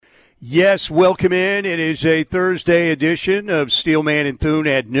Yes, welcome in. It is a Thursday edition of Steelman and Thune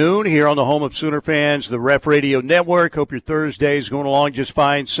at noon here on the home of Sooner fans, the Ref Radio Network. Hope your Thursday is going along just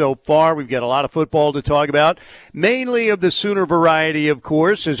fine so far. We've got a lot of football to talk about, mainly of the Sooner variety, of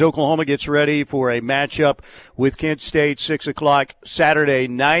course, as Oklahoma gets ready for a matchup with Kent State, 6 o'clock Saturday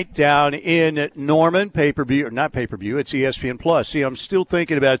night down in Norman. Pay-per-view, or not pay-per-view, it's ESPN Plus. See, I'm still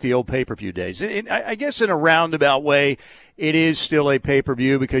thinking about the old pay-per-view days. I guess in a roundabout way, it is still a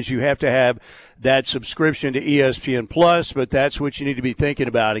pay-per-view because you have to have that subscription to ESPN Plus, but that's what you need to be thinking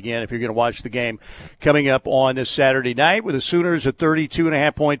about, again, if you're going to watch the game coming up on this Saturday night with the Sooners a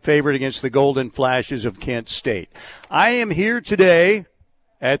 32.5-point favorite against the Golden Flashes of Kent State. I am here today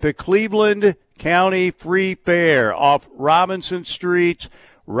at the Cleveland County Free Fair off Robinson Street,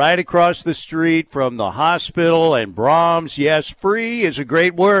 right across the street from the hospital and Brahms. Yes, free is a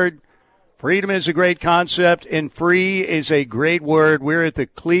great word. Freedom is a great concept, and free is a great word. We're at the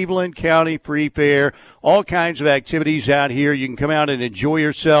Cleveland County Free Fair. All kinds of activities out here. You can come out and enjoy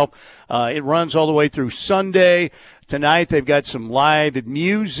yourself. It runs all the way through Sunday. Tonight they've got some live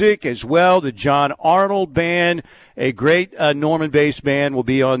music as well. The John Arnold Band, a great Norman-based band, will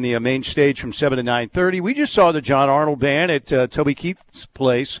be on the main stage from 7 to 9:30. We just saw the John Arnold Band at Toby Keith's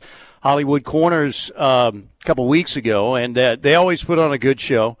place, Hollywood Corners, a couple weeks ago, and they always put on a good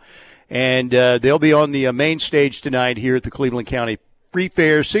show. And they'll be on the main stage tonight here at the Cleveland County Free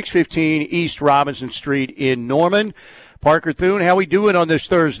Fair, 615 East Robinson Street in Norman. Parker Thune, how we doing on this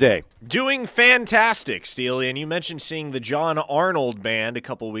Thursday? Doing fantastic, Steely. And you mentioned seeing the John Arnold Band a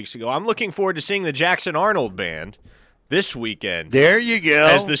couple weeks ago. I'm looking forward to seeing the Jackson Arnold Band this weekend. There you go.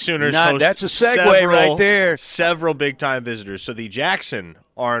 As the Sooners host that's a segue right there. Several big-time visitors. So the Jackson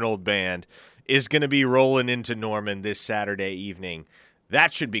Arnold Band is going to be rolling into Norman this Saturday evening.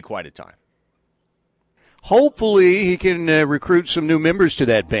 That should be quite a time. Hopefully he can recruit some new members to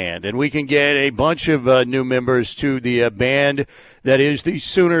that band, and we can get a bunch of new members to the band that is the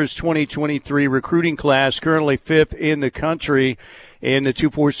Sooners 2023 recruiting class, currently 5th in the country in the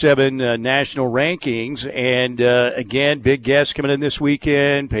 247 national rankings. And, again, big guests coming in this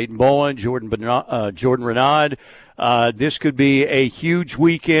weekend, Peyton Bowen, Jordan Renaud. This could be a huge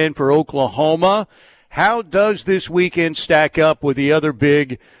weekend for Oklahoma. How does this weekend stack up with the other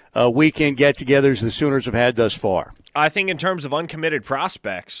big weekend get-togethers the Sooners have had thus far? I think in terms of uncommitted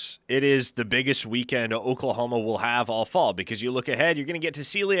prospects, it is the biggest weekend Oklahoma will have all fall because you look ahead, you're going to get to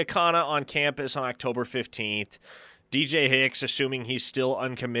Celia Kana on campus on October 15th. DJ Hicks, assuming he's still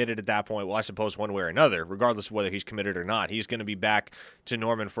uncommitted at that point, well, I suppose one way or another, regardless of whether he's committed or not, he's going to be back to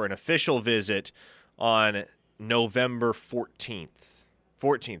Norman for an official visit on November 14th.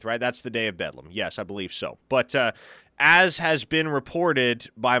 14th, right? That's the day of Bedlam. Yes, I believe so. But as has been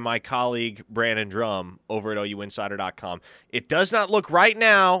reported by my colleague Brandon Drum over at OUinsider.com, it does not look right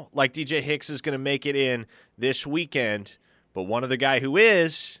now like DJ Hicks is going to make it in this weekend. But one other guy who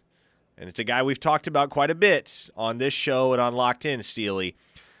is, and it's a guy we've talked about quite a bit on this show and on Locked In, Steely,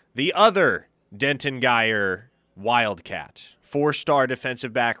 the other Denton Guyer Wildcat, 4-star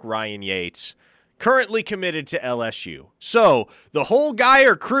defensive back Ryan Yates, currently committed to LSU. So the whole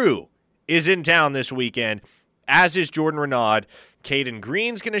Guyer crew is in town this weekend, as is Jordan Renaud. Caden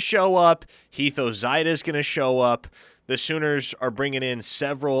Green's going to show up. Heath Ozaida's going to show up. The Sooners are bringing in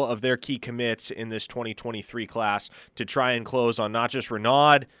several of their key commits in this 2023 class to try and close on not just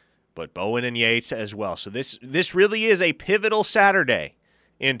Renaud, but Bowen and Yates as well. So this really is a pivotal Saturday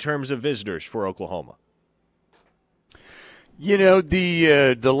in terms of visitors for Oklahoma. You know,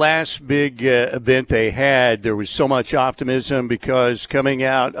 the last big event they had, there was so much optimism because coming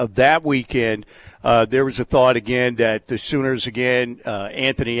out of that weekend, there was a thought again that the Sooners,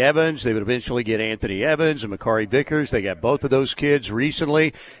 Anthony Evans, they would eventually get Anthony Evans and Makari Vickers. They got both of those kids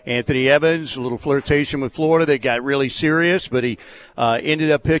recently. Anthony Evans, a little flirtation with Florida. They got really serious, but he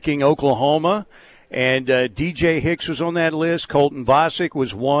ended up picking Oklahoma. And DJ Hicks was on that list. Colton Vasek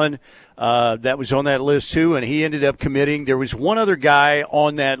was one that was on that list too, and he ended up committing. There was one other guy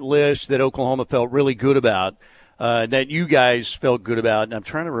on that list that Oklahoma felt really good about, that you guys felt good about, and I'm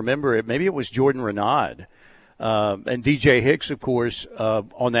trying to remember it. Maybe it was Jordan Renaud and DJ Hicks, of course,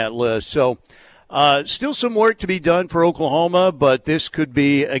 on that list. So still some work to be done for Oklahoma, but this could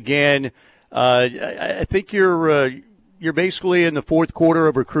be, again, I think you're basically in the fourth quarter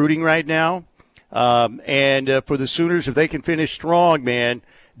of recruiting right now. And for the Sooners, if they can finish strong, man,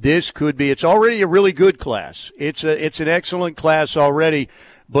 this could be – it's already a really good class. It's an excellent class already,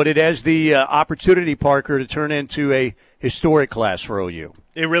 but it has the opportunity, Parker, to turn into a historic class for OU.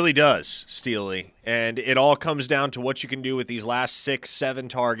 It really does, Steely. And it all comes down to what you can do with these last 6, 7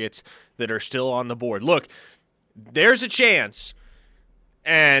 targets that are still on the board. Look, there's a chance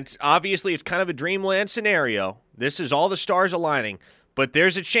And obviously it's kind of a dreamland scenario. This is all the stars aligning. But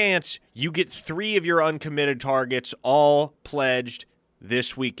there's a chance you get 3 of your uncommitted targets all pledged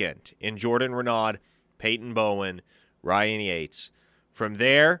this weekend in Jordan Renaud, Peyton Bowen, Ryan Yates. From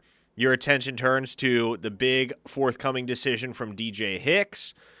there, your attention turns to the big forthcoming decision from DJ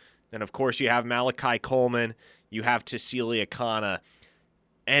Hicks. Then, of course, you have Malachi Coleman. You have Tassili Akana.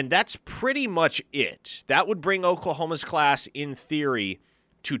 And that's pretty much it. That would bring Oklahoma's class, in theory,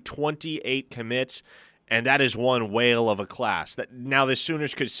 to 28 commits. And that is one whale of a class. Now the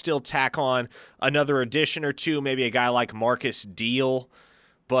Sooners could still tack on another addition or two, maybe a guy like Marcus Deal.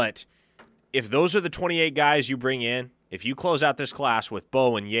 But if those are the 28 guys you bring in, if you close out this class with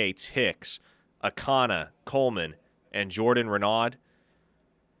Bowen, Yates, Hicks, Akana, Coleman, and Jordan Renaud,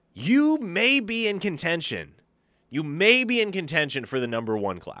 you may be in contention. You may be in contention for the number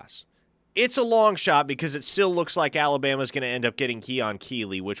 1 class. It's a long shot because it still looks like Alabama's going to end up getting Keon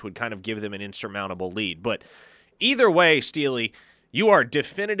Keeley, which would kind of give them an insurmountable lead. But either way, Steely, you are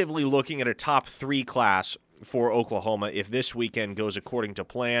definitively looking at a top 3 class for Oklahoma if this weekend goes according to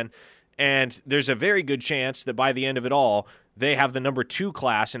plan. And there's a very good chance that by the end of it all, they have the number 2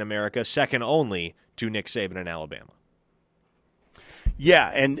 class in America, second only to Nick Saban in Alabama. Yeah,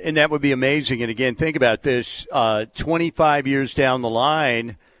 and that would be amazing. And again, think about this, 25 years down the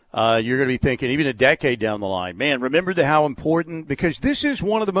line, you're going to be thinking even a decade down the line, man, remember how important, because this is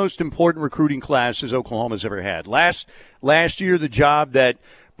one of the most important recruiting classes Oklahoma's ever had. Last year, the job that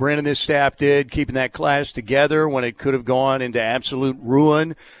Brent and this staff did, keeping that class together when it could have gone into absolute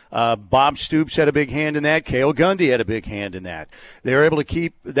ruin. Bob Stoops had a big hand in that. Cale Gundy had a big hand in that. They were able to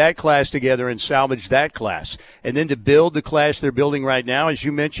keep that class together and salvage that class. And then to build the class they're building right now, as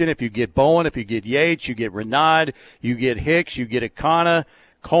you mentioned, if you get Bowen, if you get Yates, you get Renaud, you get Hicks, you get Akana,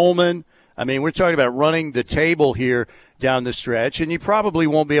 Coleman. I mean, we're talking about running the table here down the stretch, and you probably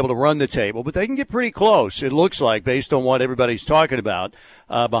won't be able to run the table, but they can get pretty close, it looks like, based on what everybody's talking about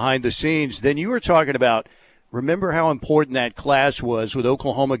behind the scenes. Then you were talking about, remember how important that class was with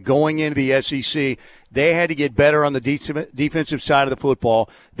Oklahoma going into the SEC. They had to get better on the defensive side of the football.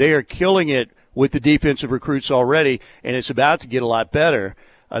 They are killing it with the defensive recruits already, and it's about to get a lot better.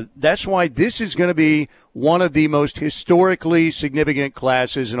 That's why this is going to be one of the most historically significant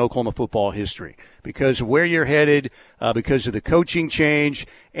classes in Oklahoma football history because of where you're headed, because of the coaching change,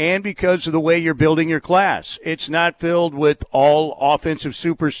 and because of the way you're building your class. It's not filled with all offensive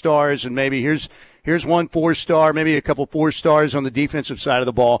superstars and maybe here's one 4-star, maybe a couple 4-stars on the defensive side of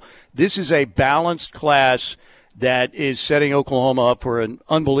the ball. This is a balanced class that is setting Oklahoma up for an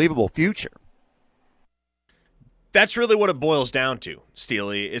unbelievable future. That's really what it boils down to,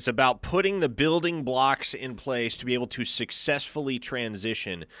 Steely. It's about putting the building blocks in place to be able to successfully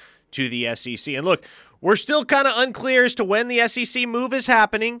transition to the SEC. And look, we're still kind of unclear as to when the SEC move is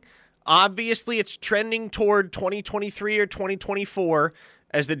happening. Obviously, it's trending toward 2023 or 2024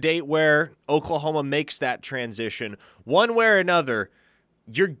 as the date where Oklahoma makes that transition. One way or another,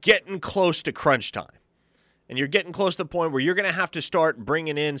 you're getting close to crunch time. And you're getting close to the point where you're going to have to start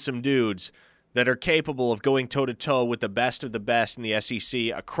bringing in some dudes that are capable of going toe-to-toe with the best of the best in the SEC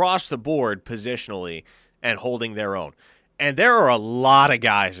across the board positionally and holding their own. And there are a lot of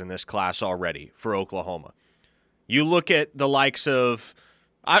guys in this class already for Oklahoma. You look at the likes of,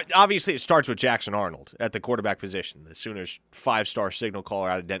 obviously it starts with Jackson Arnold at the quarterback position, the Sooners' 5-star signal caller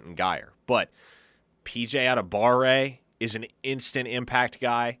out of Denton Guyer. But PJ Adebawore is an instant impact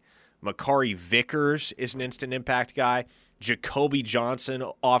guy. Makari Vickers is an instant impact guy. Jacoby Johnson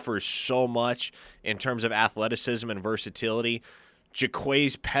offers so much in terms of athleticism and versatility.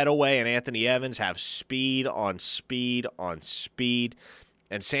 Jaquays Pettaway and Anthony Evans have speed on speed on speed.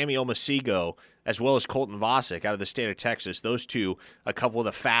 And Sammy Omosigho, as well as Colton Vasek out of the state of Texas, those two, a couple of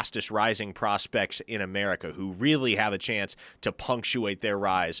the fastest rising prospects in America who really have a chance to punctuate their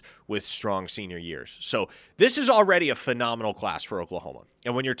rise with strong senior years. So this is already a phenomenal class for Oklahoma.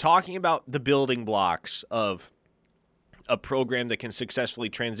 And when you're talking about the building blocks of a program that can successfully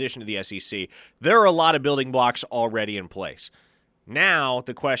transition to the SEC, there are a lot of building blocks already in place. Now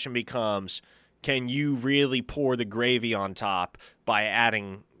the question becomes, can you really pour the gravy on top by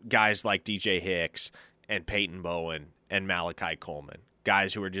adding guys like DJ Hicks and Peyton Bowen and Malachi Coleman,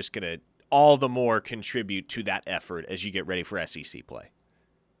 guys who are just going to all the more contribute to that effort as you get ready for SEC play?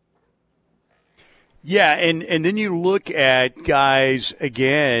 Yeah, and then you look at guys,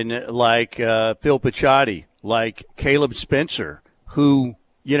 again, like Phil Picciotti, like Caleb Spencer, who,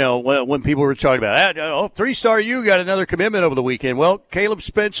 you know, when people were talking about, 3-star you got another commitment over the weekend. Well, Caleb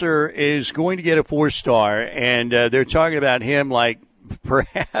Spencer is going to get a 4-star, and they're talking about him like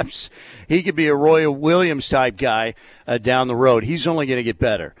perhaps he could be a Roy Williams type guy down the road. He's only going to get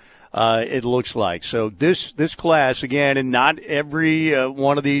better. It looks like. So this class, again, and not every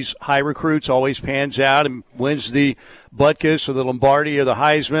one of these high recruits always pans out and wins the Butkus or the Lombardi or the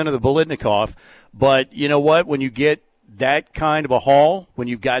Heisman or the Biletnikoff. But you know what? When you get that kind of a haul, when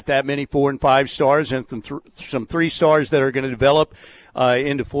you've got that many 4 and 5 stars and some 3 stars that are going to develop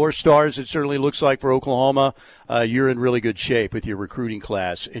into 4 stars, it certainly looks like for Oklahoma, you're in really good shape with your recruiting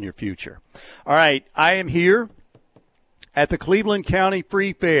class in your future. All right, I am here at the Cleveland County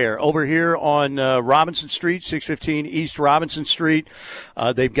Free Fair over here on Robinson Street, 615 East Robinson Street.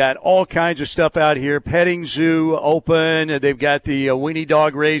 They've got all kinds of stuff out here. Petting zoo open. They've got the weenie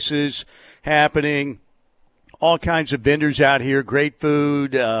dog races happening. All kinds of vendors out here. Great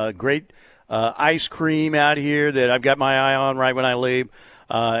food, great ice cream out here that I've got my eye on right when I leave.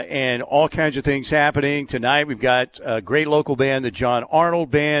 And all kinds of things happening. Tonight we've got a great local band, the John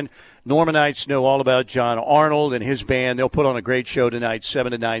Arnold Band. Normanites know all about John Arnold and his band. They'll put on a great show tonight,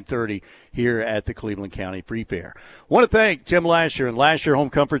 7 to 9:30 here at the Cleveland County Free Fair. Want to thank Tim Lasher and Lasher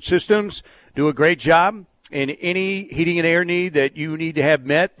Home Comfort Systems. Do a great job. In any heating and air need that you need to have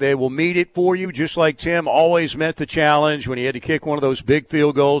met, they will meet it for you, just like Tim always met the challenge when he had to kick one of those big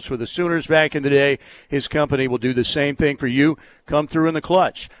field goals for the Sooners back in the day. His company will do the same thing for you. Come through in the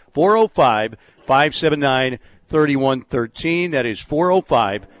clutch. 405-579-3113. That is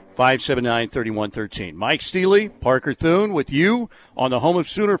 405-579-3113. Mike Steely, Parker Thune with you on the home of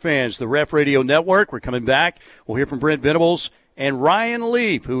Sooner fans, the Ref Radio Network. We're coming back. We'll hear from Brent Venables and Ryan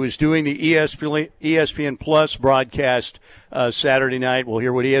Leaf, who is doing the ESPN Plus broadcast Saturday night. We'll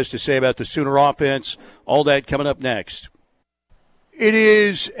hear what he has to say about the Sooner offense. All that coming up next. It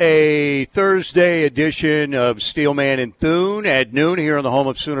is a Thursday edition of Steelman and Thune at noon here on the home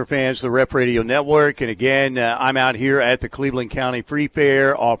of Sooner fans, the Ref Radio Network. And again, I'm out here at the Cleveland County Free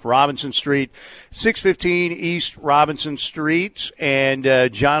Fair off Robinson Street, 615 East Robinson Street. And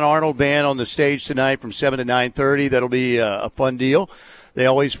John Arnold Band on the stage tonight from 7 to 9:30. That'll be a fun deal. They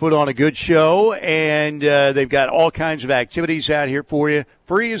always put on a good show, and they've got all kinds of activities out here for you.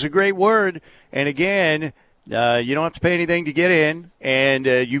 Free is a great word. And again, you don't have to pay anything to get in, and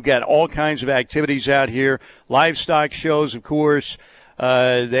you've got all kinds of activities out here. Livestock shows, of course.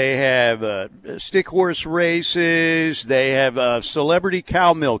 They have stick horse races. They have celebrity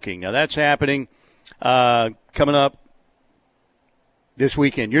cow milking. Now that's happening coming up this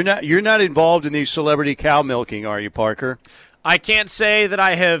weekend. You're not involved in these celebrity cow milking, are you, Parker? I can't say that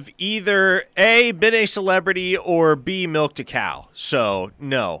I have either A, been a celebrity, or B, milked a cow. So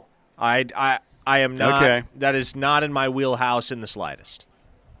no, I am not. Okay. That is not in my wheelhouse in the slightest.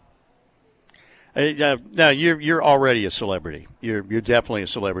 No, you're already a celebrity. You're definitely a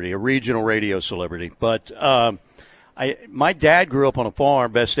celebrity, a regional radio celebrity. But my dad grew up on a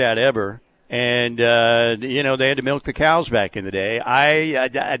farm, best dad ever, and they had to milk the cows back in the day.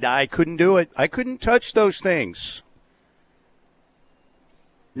 I couldn't do it. I couldn't touch those things.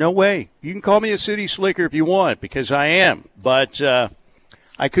 No way. You can call me a city slicker if you want, because I am. But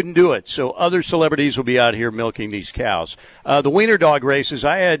I couldn't do it. So other celebrities will be out here milking these cows. The wiener dog races,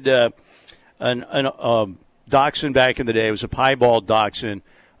 I had an dachshund back in the day. It was a piebald dachshund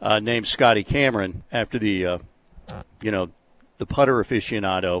named Scotty Cameron after the putter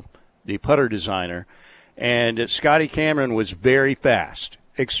aficionado, the putter designer. And Scotty Cameron was very fast,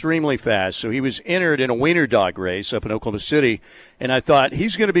 extremely fast. So he was entered in a wiener dog race up in Oklahoma City. And I thought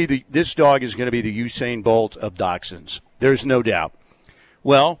this dog is going to be the Usain Bolt of dachshunds. There's no doubt.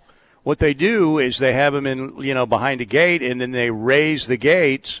 Well, what they do is they have them in, behind a gate, and then they raise the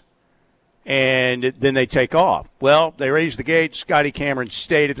gates, and then they take off. Well, they raised the gate. Scotty Cameron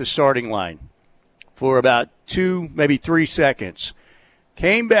stayed at the starting line for about 2, maybe 3 seconds.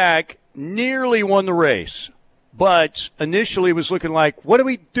 Came back, nearly won the race, but initially was looking like, what are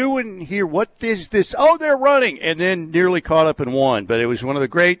we doing here? What is this? Oh, they're running, and then nearly caught up and won. But it was one of the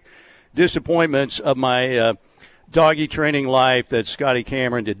great disappointments of my doggy training life that Scotty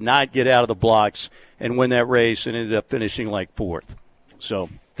Cameron did not get out of the blocks and win that race and ended up finishing like 4th. So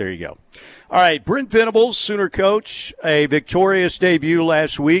there you go. All right, Brent Venables, Sooner coach, a victorious debut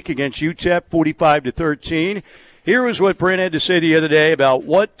last week against UTEP, 45-13. Here was what Brent had to say the other day about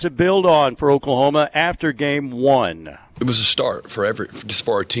what to build on for Oklahoma after Game 1. It was a start for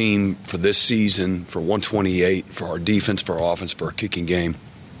our team, for this season, for 128, for our defense, for our offense, for our kicking game.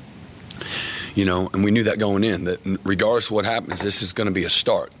 And we knew that going in, that regardless of what happens, this is going to be a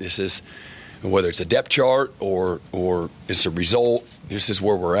start. This is, whether it's a depth chart or it's a result, this is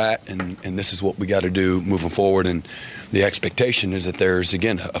where we're at, and this is what we got to do moving forward. And the expectation is that there's,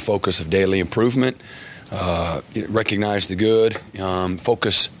 again, a focus of daily improvement, recognize the good,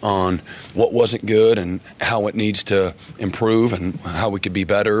 focus on what wasn't good and how it needs to improve and how we could be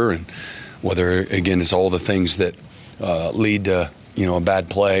better, and whether, again, it's all the things that lead to, a bad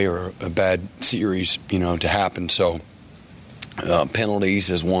play or a bad series, to happen. So penalties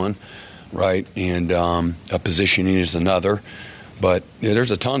is one, right, and a positioning is another. But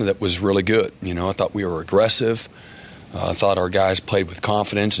there's a ton that was really good. I thought we were aggressive. I thought our guys played with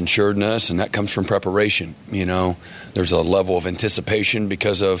confidence and sureness, and that comes from preparation. There's a level of anticipation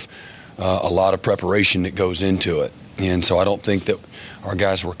because of a lot of preparation that goes into it. And so I don't think that our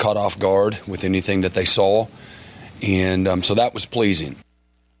guys were caught off guard with anything that they saw. And so that was pleasing.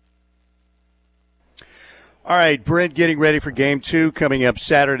 All right, Brent, getting ready for Game 2 coming up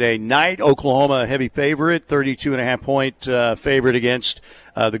Saturday night. Oklahoma, a heavy favorite, 32.5-point favorite against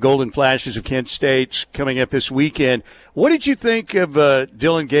the Golden Flashes of Kent State coming up this weekend. What did you think of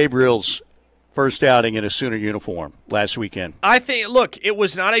Dillon Gabriel's first outing in a Sooner uniform last weekend? I think, look, it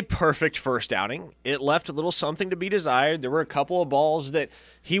was not a perfect first outing. It left a little something to be desired. There were a couple of balls that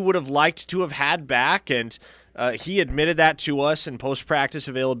he would have liked to have had back, and he admitted that to us in post-practice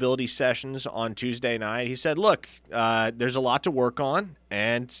availability sessions on Tuesday night. He said, look, there's a lot to work on,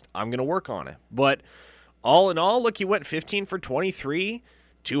 and I'm going to work on it. But all in all, look, he went 15 for 23,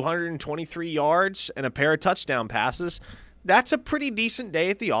 223 yards, and a pair of touchdown passes. That's a pretty decent day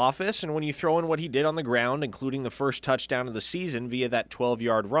at the office, and when you throw in what he did on the ground, including the first touchdown of the season via that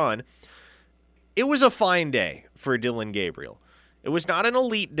 12-yard run, it was a fine day for Dillon Gabriel. It was not an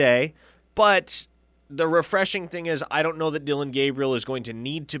elite day, but the refreshing thing is I don't know that Dillon Gabriel is going to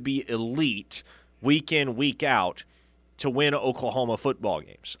need to be elite week in, week out to win Oklahoma football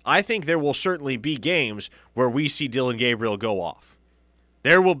games. I think there will certainly be games where we see Dillon Gabriel go off.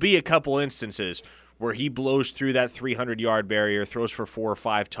 There will be a couple instances where he blows through that 300-yard barrier, throws for 4 or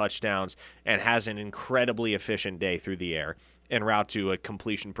 5 touchdowns, and has an incredibly efficient day through the air en route to a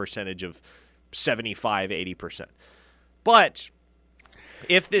completion percentage of 75-80%. But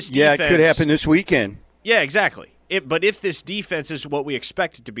if this defense... Yeah, it could happen this weekend. Yeah, exactly. But if this defense is what we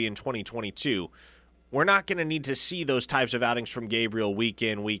expect it to be in 2022, we're not going to need to see those types of outings from Gabriel week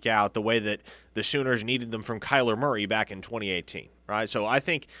in, week out, the way that the Sooners needed them from Kyler Murray back in 2018, right? So I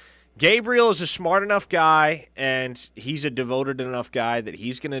think Gabriel is a smart enough guy, and he's a devoted enough guy that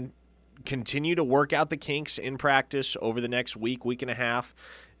he's going to continue to work out the kinks in practice over the next week, week and a half,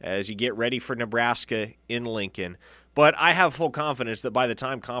 as you get ready for Nebraska in Lincoln. But I have full confidence that by the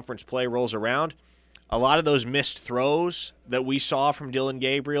time conference play rolls around, a lot of those missed throws that we saw from Dillon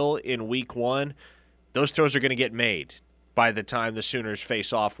Gabriel in week 1, those throws are going to get made by the time the Sooners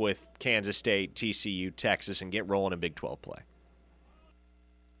face off with Kansas State, TCU, Texas, and get rolling in Big 12 play.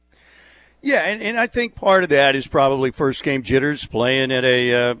 Yeah, and I think part of that is probably first-game jitters, playing at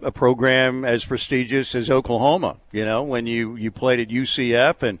a program as prestigious as Oklahoma. When you played at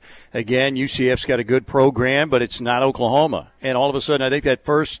UCF, and, again, UCF's got a good program, but it's not Oklahoma. And all of a sudden, I think that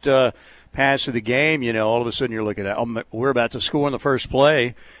first pass of the game, all of a sudden you're looking at, we're about to score in the first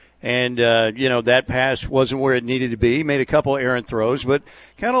play. And, that pass wasn't where it needed to be. Made a couple errant throws, but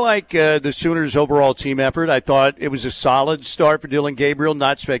kind of like the Sooners' overall team effort, I thought it was a solid start for Dillon Gabriel,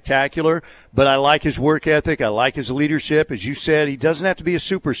 not spectacular, but I like his work ethic. I like his leadership. As you said, he doesn't have to be a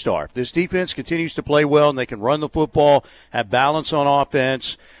superstar. If this defense continues to play well and they can run the football, have balance on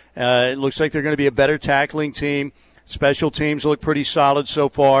offense, it looks like they're going to be a better tackling team. Special teams look pretty solid so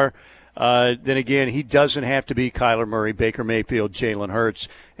far. Then again, he doesn't have to be Kyler Murray, Baker Mayfield, Jalen Hurts,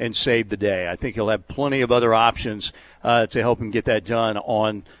 and save the day. I think he'll have plenty of other options to help him get that done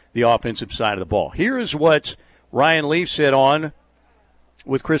on the offensive side of the ball. Here is what Ryan Leaf said on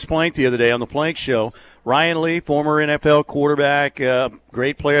with Chris Plank the other day on the Plank Show. Ryan Leaf, former NFL quarterback,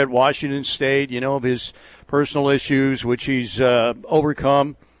 great player at Washington State, of his personal issues, which he's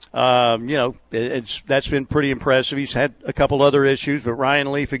overcome. That's been pretty impressive. He's had a couple other issues, but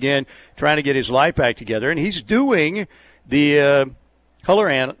Ryan Leaf, again, trying to get his life back together. And he's doing the color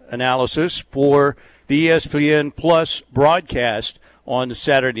analysis for the ESPN Plus broadcast on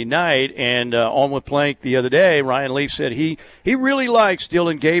Saturday night. And on with Plank the other day, Ryan Leaf said he really likes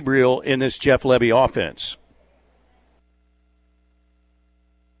Dillon Gabriel in this Jeff Lebby offense.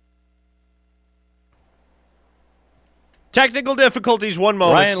 Technical difficulties, one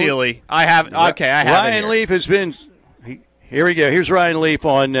moment, Sealy. Ryan Leaf has been – here we go. Here's Ryan Leaf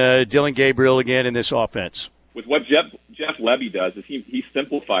on Dillon Gabriel again in this offense. With what Jeff Lebby does is he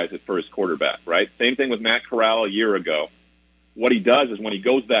simplifies it for his quarterback, right? Same thing with Matt Corral a year ago. What he does is when he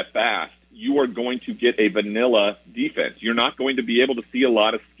goes that fast, you are going to get a vanilla defense. You're not going to be able to see a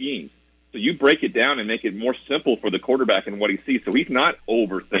lot of schemes. So you break it down and make it more simple for the quarterback and what he sees. So he's not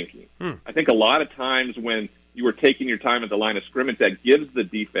overthinking. I think a lot of times when you are taking your time at the line of scrimmage, that gives the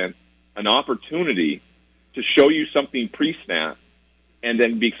defense an opportunity to show you something pre-snap and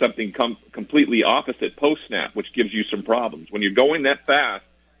then be something completely opposite post-snap, which gives you some problems. When you're going that fast,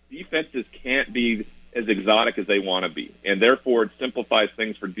 defenses can't be as exotic as they want to be, and therefore it simplifies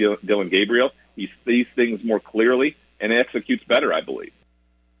things for Dillon Gabriel. He sees things more clearly and executes better, I believe.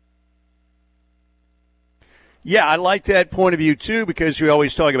 Yeah, I like that point of view, too, because we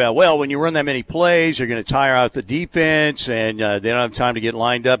always talk about, well, when you run that many plays, you're going to tire out the defense, and they don't have time to get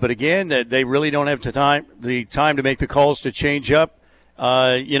lined up. But, again, they really don't have the time to make the calls to change up,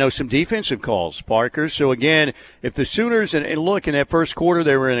 some defensive calls, Parker. So, again, if the Sooners, and look, in that first quarter,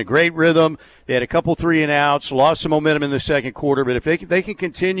 they were in a great rhythm. They had a couple 3-and-outs, lost some momentum in the second quarter. But if they can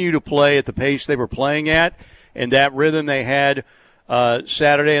continue to play at the pace they were playing at and that rhythm they had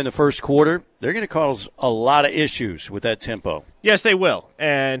Saturday in the first quarter, they're going to cause a lot of issues with that tempo. Yes, they will.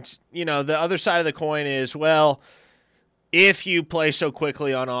 And, the other side of the coin is, well, if you play so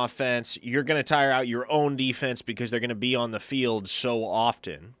quickly on offense, you're going to tire out your own defense because they're going to be on the field so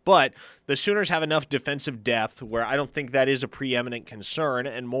often. But the Sooners have enough defensive depth where I don't think that is a preeminent concern.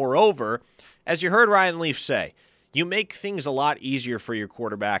 And moreover, as you heard Ryan Leaf say, you make things a lot easier for your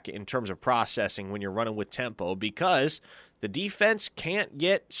quarterback in terms of processing when you're running with tempo because the defense can't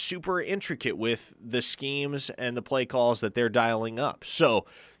get super intricate with the schemes and the play calls that they're dialing up. So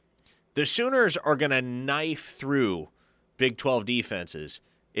the Sooners are going to knife through Big 12 defenses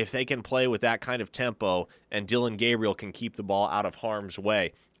if they can play with that kind of tempo and Dillon Gabriel can keep the ball out of harm's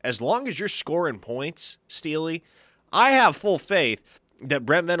way. As long as you're scoring points, Steely, I have full faith that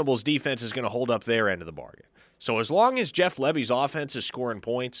Brent Venables' defense is going to hold up their end of the bargain. So as long as Jeff Lebby's offense is scoring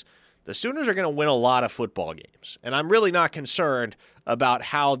points, the Sooners are going to win a lot of football games. And I'm really not concerned about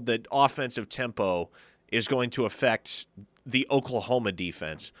how the offensive tempo is going to affect the Oklahoma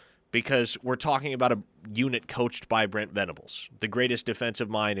defense because we're talking about a unit coached by Brent Venables, the greatest defensive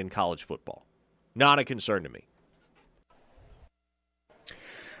mind in college football. Not a concern to me.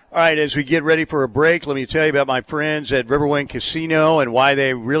 All right, as we get ready for a break, let me tell you about my friends at Riverwind Casino and why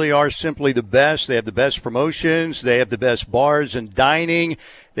they really are simply the best. They have the best promotions. They have the best bars and dining.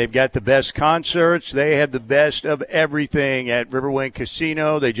 They've got the best concerts. They have the best of everything at Riverwind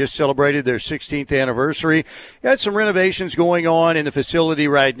Casino. They just celebrated their 16th anniversary. Got some renovations going on in the facility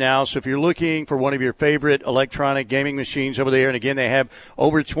right now, so if you're looking for one of your favorite electronic gaming machines over there, and again, they have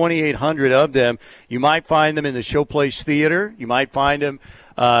over 2,800 of them, you might find them in the Showplace Theater. You might find them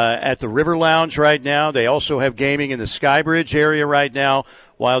at the River Lounge right now. They also have gaming in the Skybridge area right now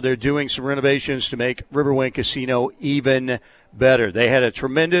while they're doing some renovations to make Riverwind Casino even better. They had a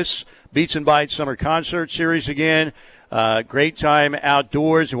tremendous Beats and Bites summer concert series again. Great time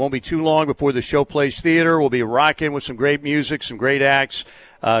outdoors. It won't be too long before the Showplace Theater will be rocking with some great music, some great acts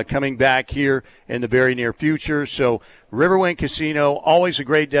coming back here in the very near future. So Riverwind Casino, always a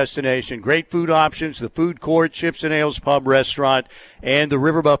great destination. Great food options, the food court, Chips and Ales Pub Restaurant, and the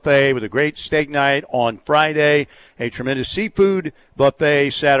River Buffet with a great steak night on Friday, a tremendous seafood buffet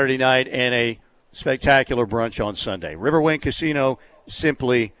Saturday night, and a spectacular brunch on Sunday. Riverwind Casino,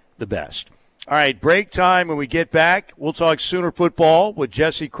 simply the best. All right, break time. When we get back, we'll talk Sooner football with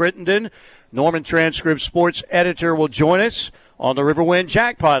Jesse Crittenden. Norman Transcript Sports Editor will join us on the Riverwind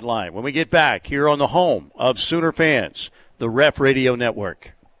Jackpot Line when we get back here on the home of Sooner fans, the Ref Radio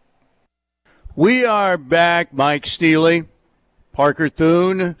Network. We are back. Mike Steely, Parker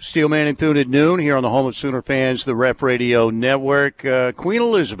Thune, Steelman and Thune at noon here on the home of Sooner fans, the Ref Radio Network. Queen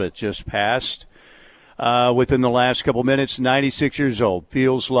Elizabeth just passed within the last couple minutes, 96 years old.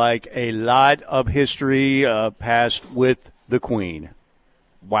 Feels like a lot of history passed with the Queen.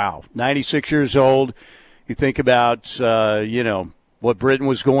 Wow, 96 years old. You think about, what Britain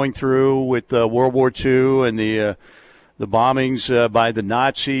was going through with World War II and the bombings by the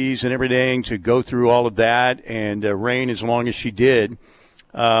Nazis and everything, to go through all of that and reign as long as she did.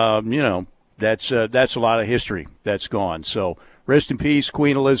 That's a lot of history that's gone. So rest in peace,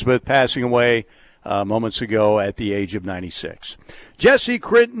 Queen Elizabeth, passing away moments ago at the age of 96. Jesse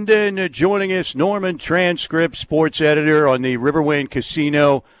Crittenden joining us, Norman Transcript Sports Editor on the Riverwind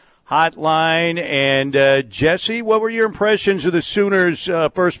Casino Hotline. And Jesse, what were your impressions of the Sooners'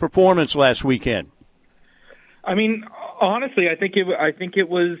 first performance last weekend? I mean, honestly, I think it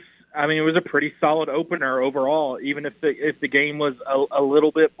was a pretty solid opener overall. Even if the game was a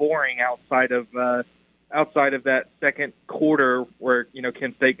little bit boring outside of that second quarter where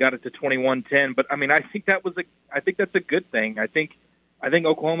Kent State got it to 21-10. But I mean, I think that's a good thing. I think I think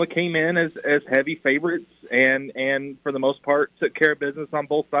Oklahoma came in as heavy favorites and for the most part took care of business on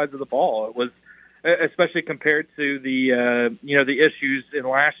both sides of the ball. It was, especially compared to the the issues in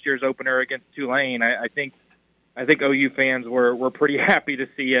last year's opener against Tulane. I think OU fans were pretty happy to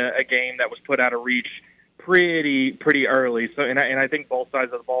see a game that was put out of reach pretty early. So and I think both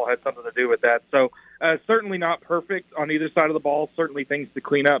sides of the ball had something to do with that. So certainly not perfect on either side of the ball. Certainly things to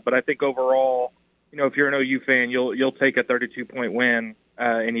clean up, but I think overall, if you're an OU fan, you'll take a 32-point win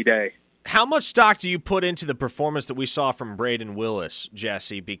any day. How much stock do you put into the performance that we saw from Braden Willis,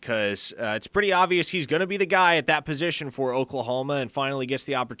 Jesse? Because it's pretty obvious he's going to be the guy at that position for Oklahoma and finally gets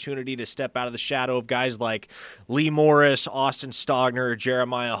the opportunity to step out of the shadow of guys like Lee Morris, Austin Stogner,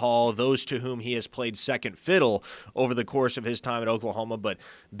 Jeremiah Hall, those to whom he has played second fiddle over the course of his time at Oklahoma. But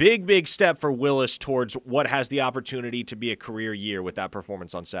big step for Willis towards what has the opportunity to be a career year with that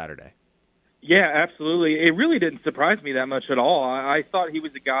performance on Saturday. Yeah, absolutely. It really didn't surprise me that much at all. I thought he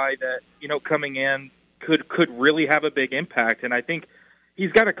was a guy that, coming in could really have a big impact. And I think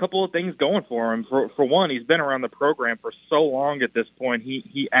he's got a couple of things going for him. For one, he's been around the program for so long at this point.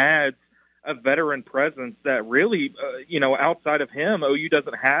 He adds a veteran presence that really, outside of him, OU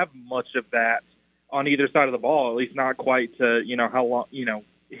doesn't have much of that on either side of the ball, at least not quite to, how long,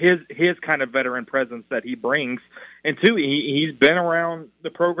 his kind of veteran presence that he brings. And two, he's been around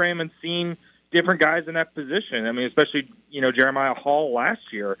the program and seen different guys in that position. I mean, especially, Jeremiah Hall last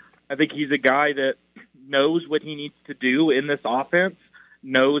year. I think he's a guy that knows what he needs to do in this offense,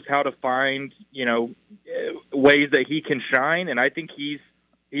 knows how to find, ways that he can shine. And I think he's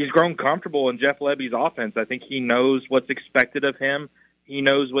grown comfortable in Jeff Lebby's offense. I think he knows what's expected of him. He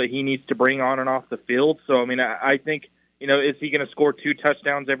knows what he needs to bring on and off the field. So, I mean, I think, is he going to score 2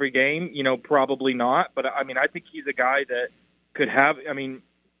 touchdowns every game? Probably not. But, I mean, I think he's a guy that could have –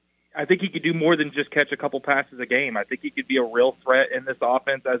 I think he could do more than just catch a couple passes a game. I think he could be a real threat in this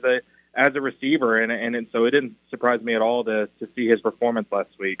offense as a receiver, and so it didn't surprise me at all to see his performance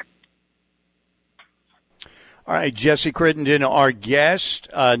last week. All right, Jesse Crittenden, our guest,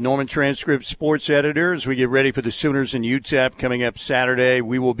 Norman Transcript sports editor. As we get ready for the Sooners and UTEP coming up Saturday,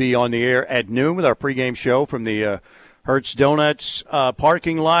 we will be on the air at noon with our pregame show from the Hertz Donuts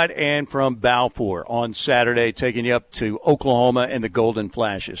parking lot and from Balfour on Saturday, taking you up to Oklahoma and the Golden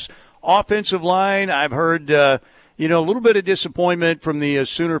Flashes. Offensive line, I've heard, a little bit of disappointment from the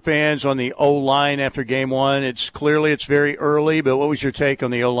Sooner fans on the O-line after game one. It's very early, but what was your take on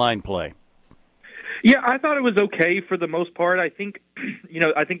the O-line play? Yeah, I thought it was okay for the most part. I think,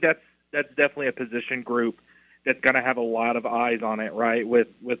 I think that's definitely a position group that's going to have a lot of eyes on it, right? With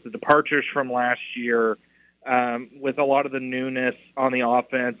the departures from last year, with a lot of the newness on the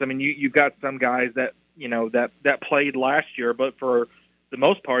offense. I mean, you've got some guys that, that played last year, but for the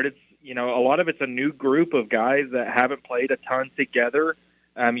most part, it's, a lot of it's a new group of guys that haven't played a ton together.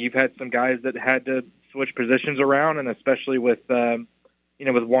 You've had some guys that had to switch positions around, and especially with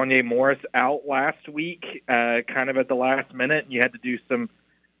Wanye Morris out last week, kind of at the last minute, you had to do some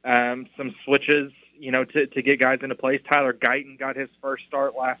switches, to get guys into place. Tyler Guyton got his first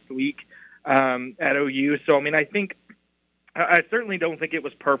start last week at OU. So, I mean, I certainly don't think it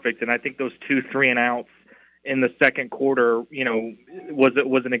was perfect, and I think those 2 3-and-outs in the second quarter,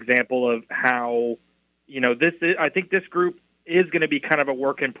 was an example of how, I think this group is going to be kind of a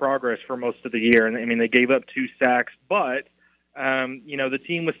work in progress for most of the year. And I mean, they gave up 2 sacks, but the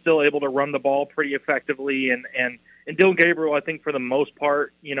team was still able to run the ball pretty effectively, and Dylan Gabriel, I think for the most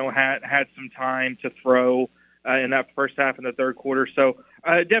part, had some time to throw in that first half in the third quarter. So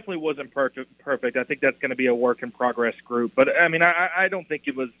it definitely wasn't perfect. I think that's going to be a work in progress group. But I mean, I don't think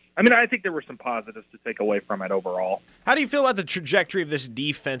it was. I mean, I think there were some positives to take away from it overall. How do you feel about the trajectory of this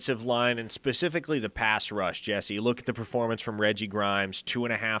defensive line and specifically the pass rush, Jesse? You look at the performance from Reggie Grimes,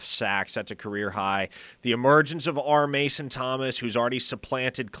 2.5 sacks. That's a career high. The emergence of R. Mason Thomas, who's already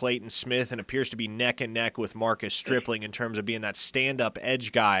supplanted Clayton Smith and appears to be neck and neck with Marcus Stripling in terms of being that stand-up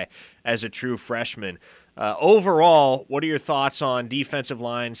edge guy as a true freshman. Overall, what are your thoughts on defensive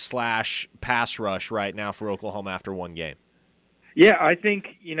line / pass rush right now for Oklahoma after one game? Yeah, I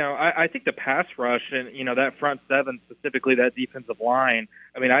think, I think the pass rush and, that front seven, specifically that defensive line,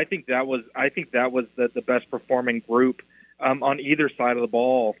 I mean, I think that was the best performing group on either side of the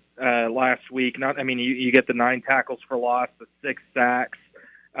ball last week. You get the 9 tackles for loss, the 6 sacks,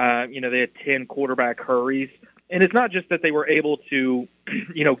 they had 10 quarterback hurries. And it's not just that they were able to,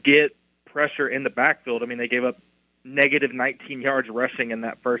 get pressure in the backfield. I mean, they gave up negative 19 yards rushing in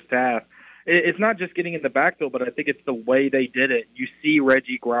that first half. It's not just getting in the backfield, but I think it's the way they did it. You see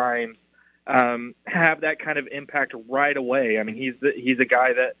Reggie Grimes have that kind of impact right away. I mean, he's a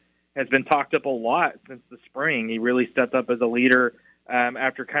guy that has been talked up a lot since the spring. He really stepped up as a leader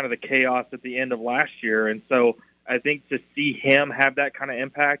after kind of the chaos at the end of last year. And so I think to see him have that kind of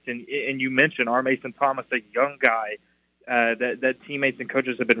impact, and you mentioned R. Mason Thomas, a young guy that teammates and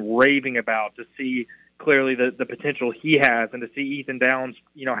coaches have been raving about, to see clearly the potential he has, and to see Ethan Downs,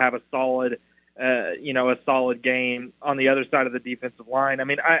 have a solid game on the other side of the defensive line. I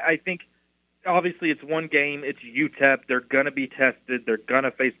mean, I think obviously it's one game. It's UTEP. They're going to be tested. They're going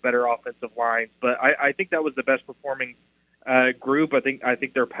to face better offensive lines. But I think that was the best performing group. I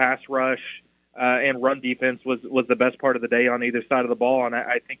think their pass rush and run defense was the best part of the day on either side of the ball. And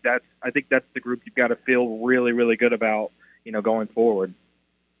I think that's the group you've got to feel really, really good about, going forward.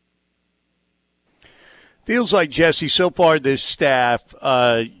 Feels like, Jesse, so far this staff,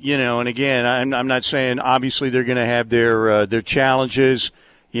 and again, I'm not saying obviously they're going to have their challenges,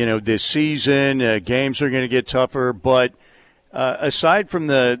 this season. Games are going to get tougher, but aside from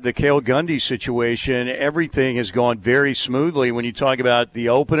the Cale Gundy situation, everything has gone very smoothly. When you talk about the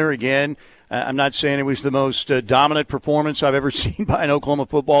opener, again, I'm not saying it was the most dominant performance I've ever seen by an Oklahoma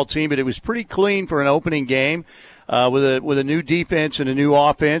football team, but it was pretty clean for an opening game. With a new defense and a new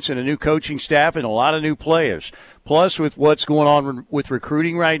offense and a new coaching staff and a lot of new players. Plus, with what's going on with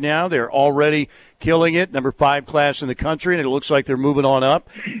recruiting right now, they're already killing it, number 5 class in the country, and it looks like they're moving on up.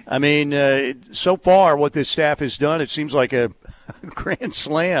 I mean, so far what this staff has done, it seems like a grand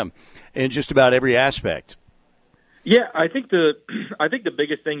slam in just about every aspect. Yeah, I think the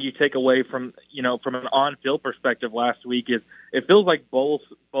biggest thing you take away from an on-field perspective last week is it feels like both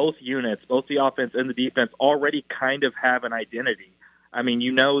units, both the offense and the defense, already kind of have an identity. I mean,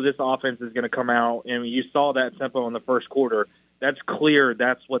 this offense is going to come out, and you saw that tempo in the first quarter. That's clear.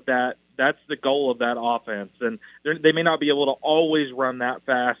 That's the goal of that offense, and they may not be able to always run that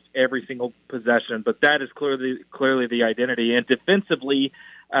fast every single possession, but that is clearly the identity. And defensively,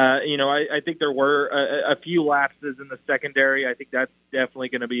 I think there were a few lapses in the secondary. I think that's definitely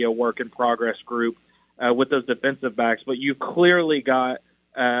going to be a work in progress group with those defensive backs. But you clearly got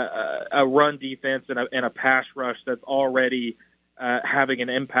a run defense and a pass rush that's already having an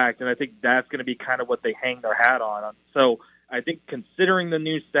impact, and I think that's going to be kind of what they hang their hat on. So I think considering the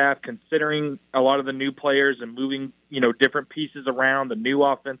new staff, considering a lot of the new players and moving different pieces around, the new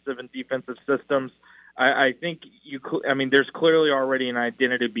offensive and defensive systems, I think there's clearly already an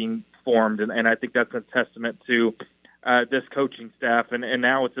identity being formed, and I think that's a testament to this coaching staff. And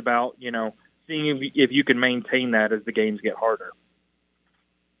now it's about, seeing if you can maintain that as the games get harder.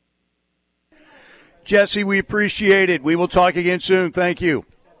 Jesse, we appreciate it. We will talk again soon. Thank you.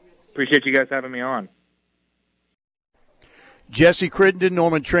 Appreciate you guys having me on. Jesse Crittenden,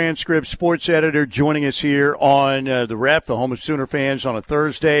 Norman Transcript sports editor, joining us here on the Ref, the home of Sooner fans, on a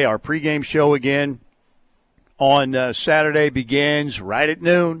Thursday. Our pregame show again on Saturday begins right at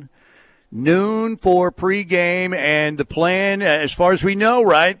noon. Noon for pregame, and the plan, as far as we know,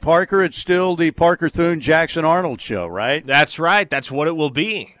 right, Parker, it's still the Parker Thune-Jackson Arnold show, right? That's right. That's what it will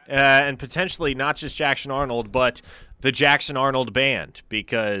be. And potentially not just Jackson Arnold, but the Jackson Arnold Band,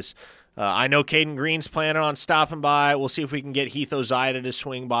 because I know Caden Green's planning on stopping by. We'll see if we can get Heath Ozida to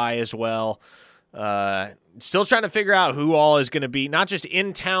swing by as well. Still trying to figure out who all is going to be, not just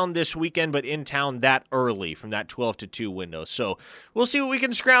in town this weekend, but in town that early from that 12 to 2 window. So we'll see what we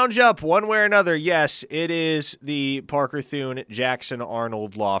can scrounge up one way or another. Yes, it is the Parker Thune-Jackson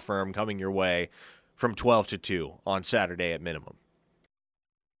Arnold law firm coming your way from 12 to 2 on Saturday at minimum.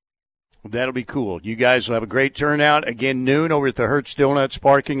 That'll be cool. You guys will have a great turnout. Again, noon over at the Hertz Donuts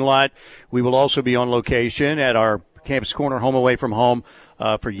parking lot. We will also be on location at our Campus Corner home away from home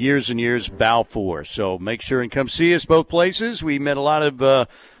for years and years, Balfour. So make sure and come see us both places. We met a lot of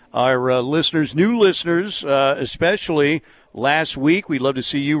our listeners, new listeners, especially last week. We'd love to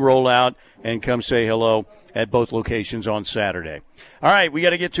see you roll out and come say hello at both locations on Saturday. All right, we got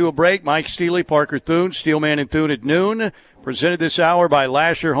to get to a break. Mike Steely, Parker Thune, Steelman and Thune at noon. Presented this hour by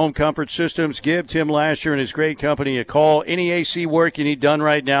Lasher Home Comfort Systems. Give Tim Lasher and his great company a call. Any AC work you need done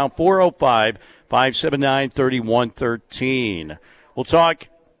right now, 405-579-3113. We'll talk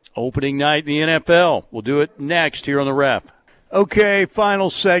opening night in the NFL. We'll do it next here on the Ref. Okay,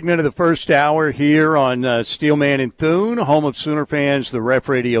 final segment of the first hour here on Steelman and Thune, home of Sooner fans, the Ref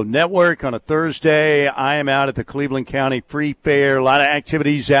Radio Network. On a Thursday, I am out at the Cleveland County Free Fair. A lot of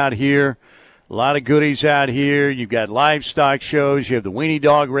activities out here. A lot of goodies out here. You've got livestock shows. You have the Weenie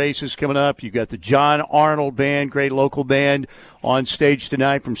Dog races coming up. You've got the John Arnold Band, great local band, on stage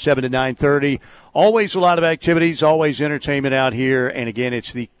tonight from 7 to 9:30. Always a lot of activities, always entertainment out here. And, again,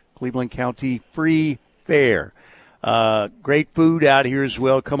 it's the Cleveland County Free Fair. Great food out here as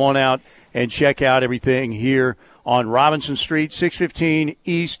well. Come on out and check out everything here on Robinson Street, 615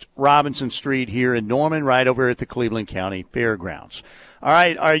 East Robinson Street here in Norman, right over at the Cleveland County Fairgrounds. All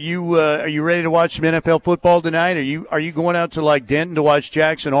right, are you ready to watch some NFL football tonight? Are you going out to like Denton to watch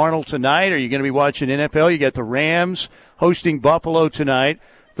Jackson Arnold tonight? Are you going to be watching NFL? You got the Rams hosting Buffalo tonight,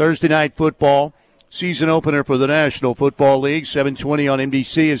 Thursday night football. Season opener for the National Football League, 7:20 on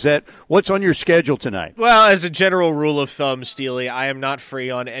NBC. What's on your schedule tonight? Well, as a general rule of thumb, Steely, I am not free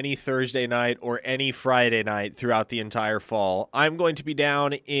on any Thursday night or any Friday night throughout the entire fall. I'm going to be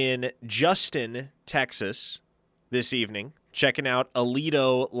down in Justin, Texas this evening, checking out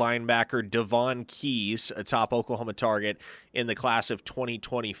Aledo linebacker Devon Keys, a top Oklahoma target in the class of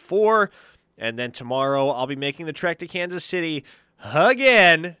 2024. And then tomorrow I'll be making the trek to Kansas City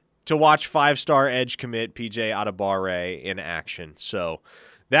again to watch five-star edge commit P.J. Adebawore in action. So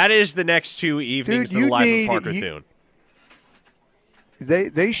that is the next 2 evenings in the life of Parker Thune.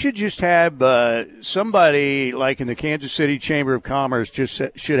 They should just have somebody like in the Kansas City Chamber of Commerce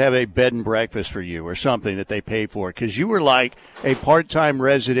should have a bed and breakfast for you or something that they pay for, because you were like a part-time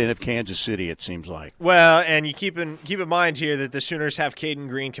resident of Kansas City, it seems like. Well, and you keep in mind here that the Sooners have Caden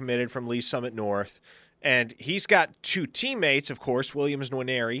Green committed from Lee Summit North. And he's got 2 teammates, of course, Williams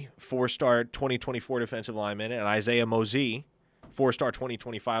Nwaneri, 4-star 2024 defensive lineman, and Isaiah Mosey, 4-star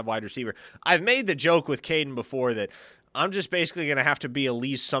 2025 wide receiver. I've made the joke with Caden before that I'm just basically going to have to be a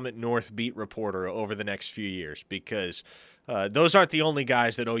Lee Summit North beat reporter over the next few years, because those aren't the only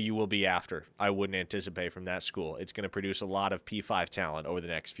guys that OU will be after, I wouldn't anticipate, from that school. It's going to produce a lot of P5 talent over the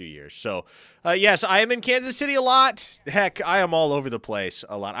next few years. So, yes, I am in Kansas City a lot. Heck, I am all over the place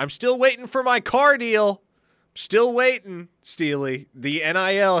a lot. I'm still waiting for my car deal. Still waiting, Steely. The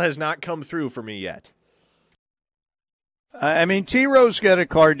NIL has not come through for me yet. I mean, T-Row's got a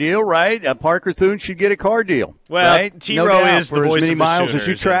car deal, right? Parker Thune should get a car deal. Well, right? T-Row is the voice as many of the miles Sooners, as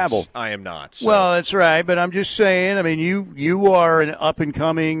you travel. I am not. So. Well, that's right, but I'm just saying, I mean, you are an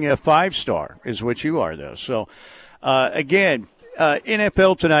up-and-coming 5-star is what you are, though. So, again,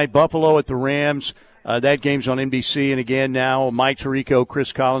 NFL tonight, Buffalo at the Rams. That game's on NBC. And, again, now Mike Tirico,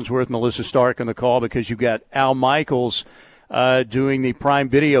 Chris Collinsworth, Melissa Stark on the call, because you've got Al Michaels doing the Prime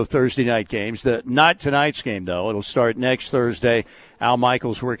Video Thursday night games. Not tonight's game, though. It'll start next Thursday. Al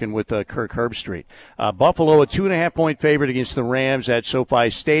Michaels working with Kirk Herbstreit. Buffalo, a 2.5-point favorite against the Rams at SoFi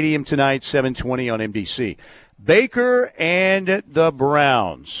Stadium tonight, 7:20 on NBC. Baker and the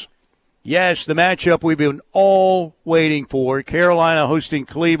Browns. Yes, the matchup we've been all waiting for. Carolina hosting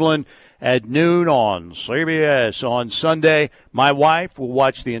Cleveland at noon on CBS on Sunday. My wife will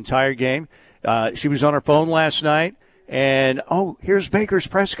watch the entire game. She was on her phone last night. And, here's Baker's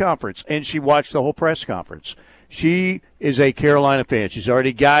press conference. And she watched the whole press conference. She is a Carolina fan. She's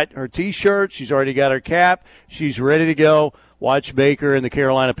already got her T-shirt. She's already got her cap. She's ready to go. Watch Baker and the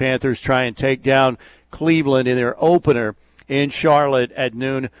Carolina Panthers try and take down Cleveland in their opener in Charlotte at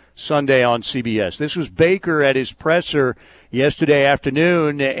noon Sunday on CBS. This was Baker at his presser yesterday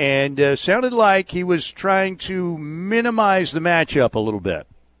afternoon, and sounded like he was trying to minimize the matchup a little bit.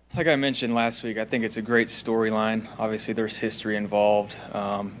 Like I mentioned last week, I think it's a great storyline. Obviously, there's history involved.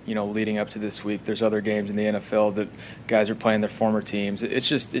 Leading up to this week, there's other games in the NFL that guys are playing their former teams.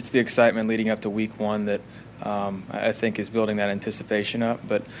 It's the excitement leading up to week one that I think is building that anticipation up.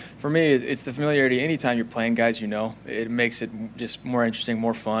 But for me, it's the familiarity. Anytime you're playing guys it makes it just more interesting,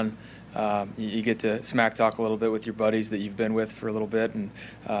 more fun. You get to smack talk a little bit with your buddies that you've been with for a little bit, and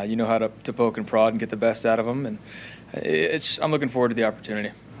you know how to poke and prod and get the best out of them. And I'm looking forward to the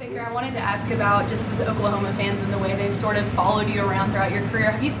opportunity. Baker, I wanted to ask about just the Oklahoma fans and the way they've sort of followed you around throughout your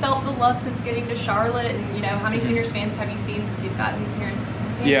career. Have you felt the love since getting to Charlotte? And, how many Sooners fans have you seen since you've gotten here?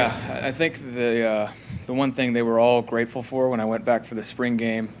 Yeah, I think the one thing they were all grateful for when I went back for the spring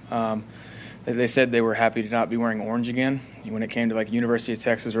game, they said they were happy to not be wearing orange again when it came to like University of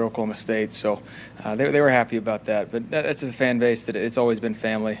Texas or Oklahoma State. So they were happy about that. But that's a fan base that it's always been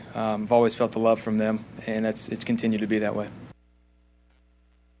family. I've always felt the love from them, and it's continued to be that way.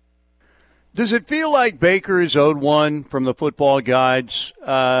 Does it feel like Baker is owed one from the football gods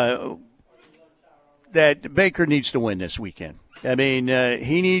that Baker needs to win this weekend? I mean,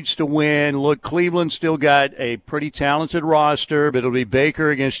 he needs to win. Look, Cleveland still got a pretty talented roster, but it'll be Baker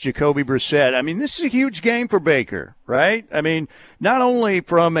against Jacoby Brissett. I mean, this is a huge game for Baker, right? I mean, not only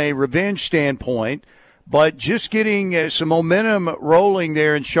from a revenge standpoint, but just getting some momentum rolling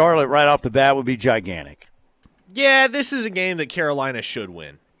there in Charlotte right off the bat would be gigantic. Yeah, this is a game that Carolina should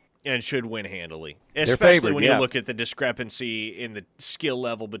win. And should win handily, especially when you look at the discrepancy in the skill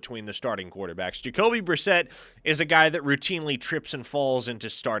level between the starting quarterbacks. Jacoby Brissett is a guy that routinely trips and falls into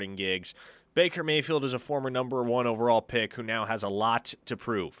starting gigs. Baker Mayfield is a former number 1 overall pick who now has a lot to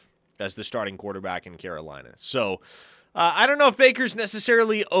prove. as the starting quarterback in Carolina. So I don't know if Baker's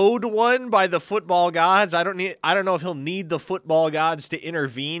necessarily owed one by the football gods. I don't know if he'll need the football gods to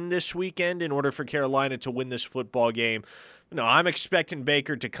intervene this weekend in order for Carolina to win this football game. No, I'm expecting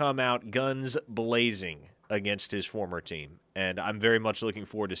Baker to come out guns blazing against his former team, and I'm very much looking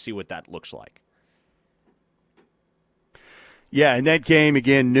forward to see what that looks like. Yeah, and that game,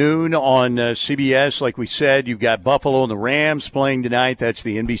 again, noon on CBS. Like we said, you've got Buffalo and the Rams playing tonight. That's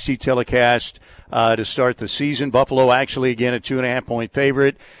the NBC telecast to start the season. Buffalo actually, again, a 2.5-point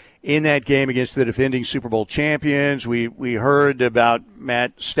favorite in that game against the defending Super Bowl champions. We heard about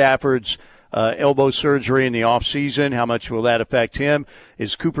Matt Stafford's elbow surgery in the offseason. How much will that affect him?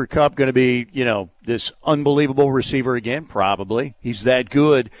 Is Cooper Kupp going to be, this unbelievable receiver again? Probably. He's that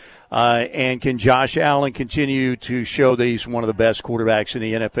good. And can Josh Allen continue to show that he's one of the best quarterbacks in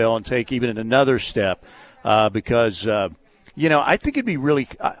the NFL and take even another step? Because, I think it'd be really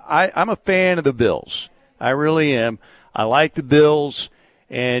 – I'm a fan of the Bills. I really am. I like the Bills.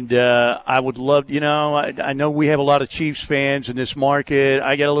 And I would love, I know we have a lot of Chiefs fans in this market.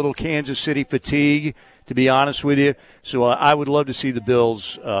 I get a little Kansas City fatigue, to be honest with you. So I would love to see the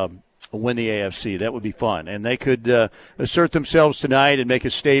Bills win the AFC. That would be fun. And they could assert themselves tonight and make a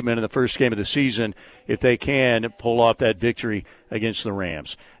statement in the first game of the season if they can pull off that victory against the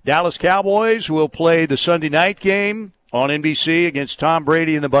Rams. Dallas Cowboys will play the Sunday night game on NBC against Tom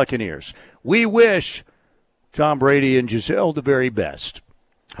Brady and the Buccaneers. We wish Tom Brady and Giselle the very best.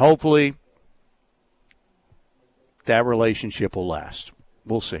 Hopefully, that relationship will last.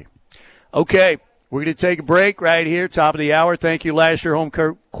 We'll see. Okay, we're going to take a break right here, top of the hour. Thank you, Lasher Home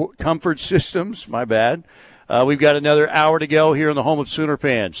Comfort Systems. My bad. We've got another hour to go here in the home of Sooner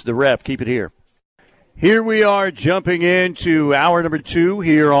fans. The Ref, keep it here. Here we are jumping into hour number 2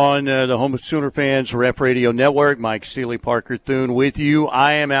 here on the home of Sooner fans, Ref Radio Network. Mike Steely, Parker Thune with you.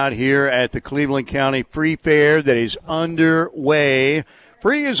 I am out here at the Cleveland County Free Fair that is underway.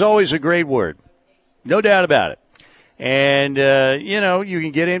 Free is always a great word, no doubt about it. And, you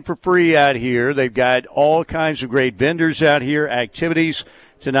can get in for free out here. They've got all kinds of great vendors out here, activities.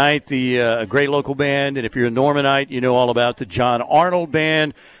 Tonight, the great local band, and if you're a Normanite, you know all about the John Arnold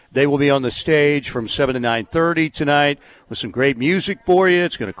Band. They will be on the stage from 7 to 9:30 tonight with some great music for you.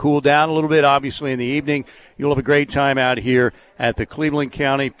 It's going to cool down a little bit, obviously, in the evening. You'll have a great time out here at the Cleveland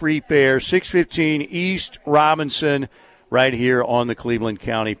County Free Fair, 615 East Robinson, right here on the Cleveland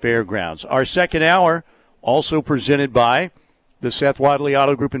County Fairgrounds. Our second hour also presented by the Seth Wadley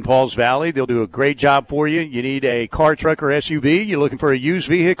Auto Group in Pauls Valley. They'll do a great job for you. You need a car, truck, or SUV. You're looking for a used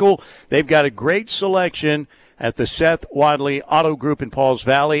vehicle. They've got a great selection at the Seth Wadley Auto Group in Pauls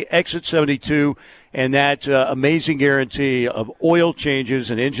Valley, exit 72, and that amazing guarantee of oil changes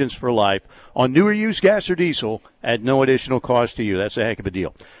and engines for life on new or used gas or diesel at no additional cost to you. That's a heck of a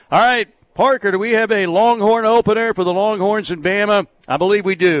deal. All right. Parker, do we have a Longhorn opener for the Longhorns in Bama? I believe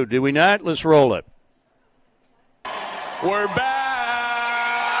we do. Do we not? Let's roll it. We're back.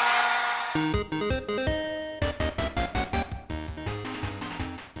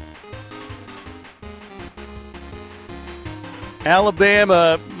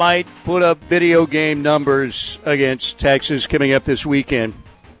 Alabama might put up video game numbers against Texas coming up this weekend.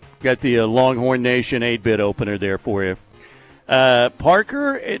 Got the Longhorn Nation 8-bit opener there for you.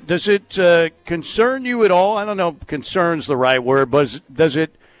 Parker, does it concern you at all? I don't know if concern's the right word, but does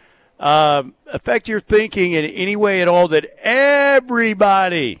it affect your thinking in any way at all that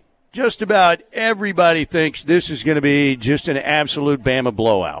everybody, just about everybody, thinks this is going to be just an absolute Bama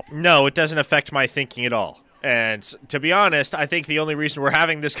blowout? No, it doesn't affect my thinking at all. And to be honest, I think the only reason we're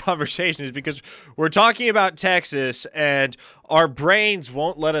having this conversation is because we're talking about Texas, and our brains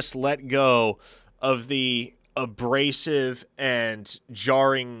won't let us let go of the abrasive and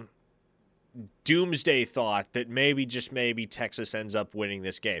jarring doomsday thought that maybe, just maybe, Texas ends up winning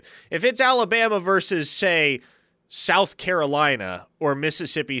this game. If it's Alabama versus, say, South Carolina or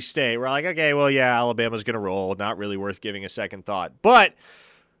Mississippi State, we're like, okay, well, yeah, Alabama's going to roll. Not really worth giving a second thought. But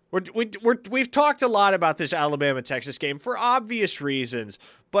we've talked a lot about this Alabama-Texas game for obvious reasons,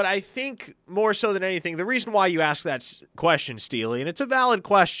 but I think more so than anything, the reason why you ask that question, Steely, and it's a valid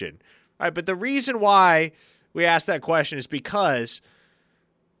question, right? But the reason why we ask that question is because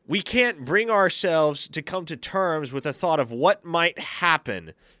we can't bring ourselves to come to terms with the thought of what might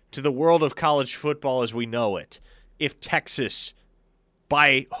happen to the world of college football as we know it if Texas,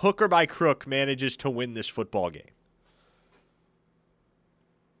 by hook or by crook, manages to win this football game.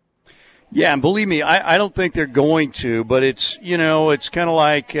 Yeah, and believe me, I don't think they're going to, but it's kind of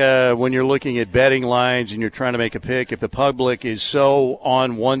like when you're looking at betting lines and you're trying to make a pick. If the public is so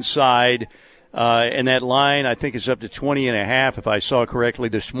on one side and that line I think is up to 20.5 if I saw correctly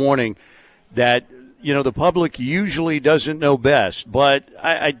this morning, that the public usually doesn't know best. But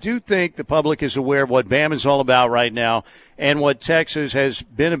I do think the public is aware of what Bama's all about right now and what Texas has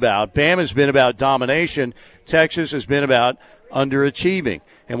been about. Bama's been about domination. Texas has been about underachieving.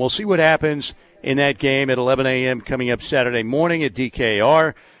 And we'll see what happens in that game at 11 a.m. coming up Saturday morning at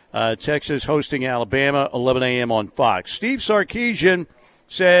DKR. Texas hosting Alabama, 11 a.m. on Fox. Steve Sarkisian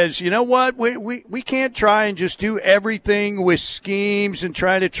says, you know what, we can't try and just do everything with schemes and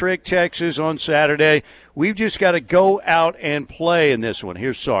try to trick Texas on Saturday. We've just got to go out and play in this one.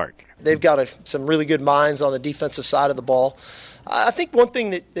 Here's Sark. They've got some really good minds on the defensive side of the ball. I think one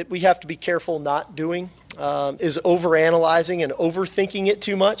thing that we have to be careful not doing is overanalyzing and overthinking it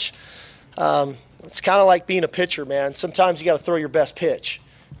too much. It's kind of like being a pitcher, man. Sometimes you got to throw your best pitch.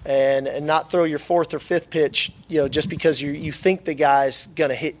 And not throw your fourth or fifth pitch, just because you think the guy's going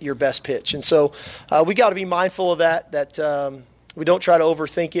to hit your best pitch. And so we got to be mindful of that we don't try to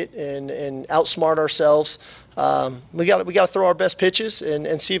overthink it and outsmart ourselves. We got to throw our best pitches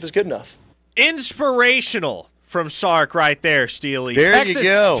and see if it's good enough. Inspirational from Sark right there, Steely. There you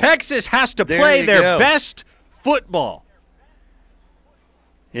go. Texas has to play their best football.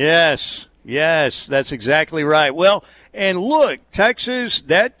 Yes, that's exactly right. Well, and look, Texas,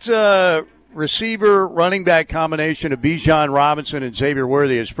 that receiver running back combination of Bijan Robinson and Xavier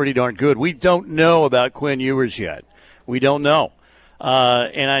Worthy is pretty darn good. We don't know about Quinn Ewers yet. We don't know.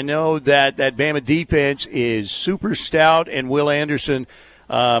 And I know that Bama defense is super stout, and Will Anderson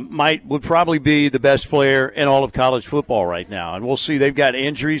would probably be the best player in all of college football right now. And we'll see. They've got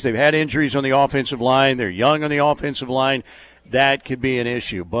injuries. They've had injuries on the offensive line. They're young on the offensive line. That could be an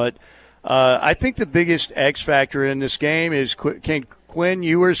issue. But I think the biggest X factor in this game is, can Quinn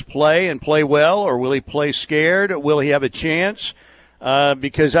Ewers play and play well, or will he play scared? Will he have a chance?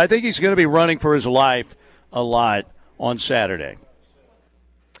 Because I think he's going to be running for his life a lot on Saturday.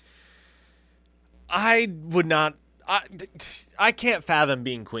 I would not – I can't fathom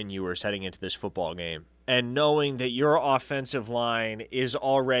being Quinn Ewers heading into this football game and knowing that your offensive line is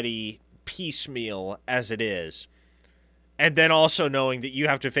already piecemeal as it is. And then also knowing that you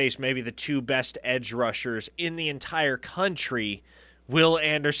have to face maybe the two best edge rushers in the entire country, Will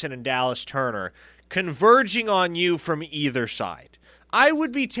Anderson and Dallas Turner, converging on you from either side. I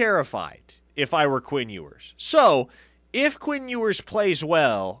would be terrified if I were Quinn Ewers. So, if Quinn Ewers plays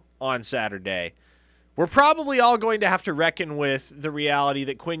well on Saturday, we're probably all going to have to reckon with the reality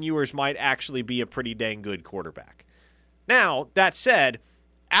that Quinn Ewers might actually be a pretty dang good quarterback. Now, that said,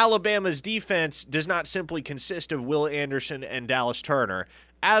 Alabama's defense does not simply consist of Will Anderson and Dallas Turner.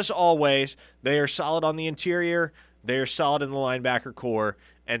 As always, they are solid on the interior, they are solid in the linebacker core,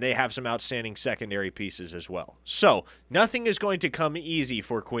 and they have some outstanding secondary pieces as well. So, nothing is going to come easy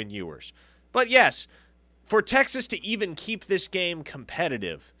for Quinn Ewers. But yes, for Texas to even keep this game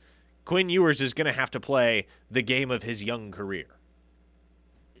competitive, Quinn Ewers is going to have to play the game of his young career.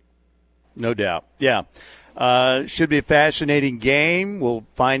 No doubt. Yeah. Should be a fascinating game. We'll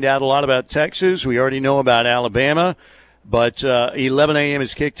find out a lot about Texas. We already know about Alabama. But 11 a.m.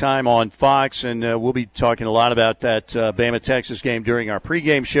 is kick time on Fox, and we'll be talking a lot about that Bama-Texas game during our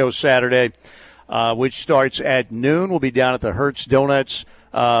pregame show Saturday, which starts at noon. We'll be down at the Hertz Donuts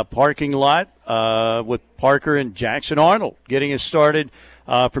parking lot with Parker and Jackson Arnold getting us started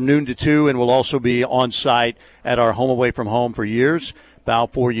from noon to 2, and we'll also be on site at our home away from home for years,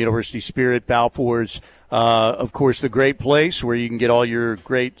 Balfour University Spirit. Balfour's, of course, the great place where you can get all your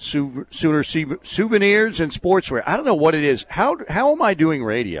great Sooner souvenirs and sportswear. I don't know what it is. How am I doing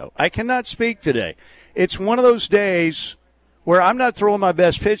radio? I cannot speak today. It's one of those days where I'm not throwing my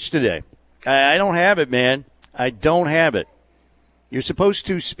best pitch today. I don't have it, man. I don't have it. You're supposed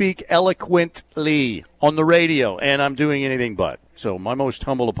to speak eloquently on the radio, and I'm doing anything but. So my most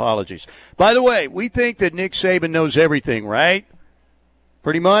humble apologies. By the way, we think that Nick Saban knows everything, right?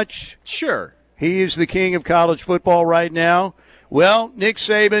 Pretty much? Sure. He is the king of college football right now. Well, Nick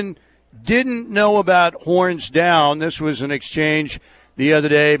Saban didn't know about horns down. This was an exchange the other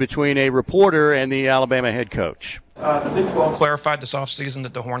day between a reporter and the Alabama head coach. The Big 12 clarified this offseason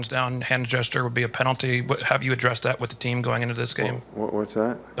that the horns down hand gesture would be a penalty. Have you addressed that with the team going into this game? What's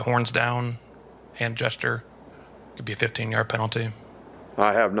that? The horns down hand gesture could be a 15-yard penalty.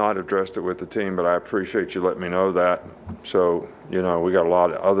 I have not addressed it with the team, but I appreciate you letting me know that. So, we got a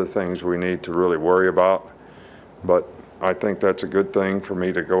lot of other things we need to really worry about. But I think that's a good thing for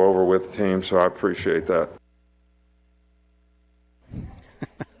me to go over with the team, so I appreciate that.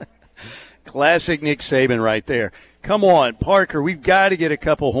 Classic Nick Saban right there. Come on, Parker, we've got to get a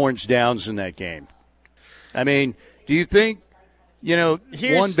couple horns downs in that game. I mean, do you think one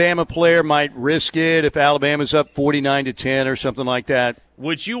Bama player might risk it if Alabama's up 49-10 or something like that.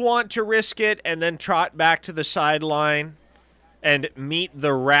 Would you want to risk it and then trot back to the sideline and meet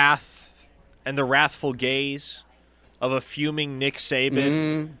the wrath and the wrathful gaze of a fuming Nick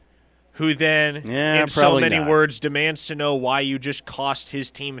Saban, who then, in so many words, demands to know why you just cost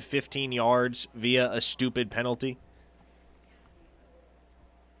his team 15 yards via a stupid penalty?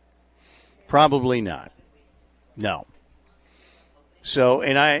 Probably not. No. So,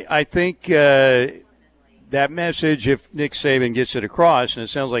 and I think that message, if Nick Saban gets it across, and it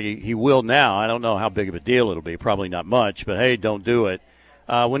sounds like he will now, I don't know how big of a deal it'll be, probably not much, but hey, don't do it.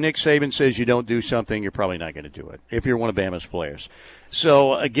 When Nick Saban says you don't do something, you're probably not going to do it if you're one of Bama's players.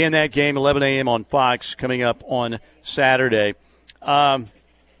 So, again, that game, 11 a.m. on Fox, coming up on Saturday. Can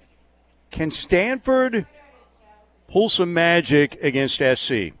Stanford pull some magic against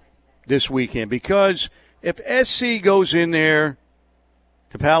SC this weekend? Because if SC goes in there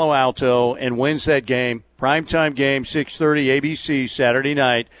to Palo Alto and wins that game, primetime game, 6:30 ABC Saturday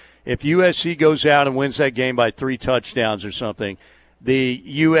night, if USC goes out and wins that game by 3 touchdowns or something, the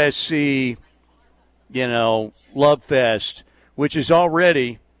USC, love fest, which is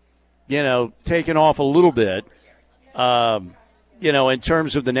already, taken off a little bit, in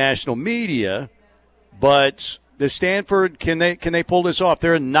terms of the national media. But the Stanford, can they pull this off?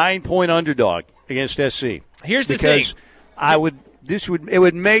 They're a 9-point underdog against SC. Here's the thing. It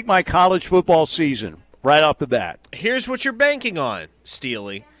would make my college football season right off the bat. Here's what you're banking on,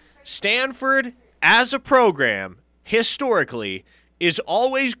 Steely. Stanford, as a program, historically, is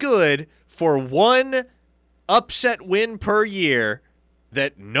always good for one upset win per year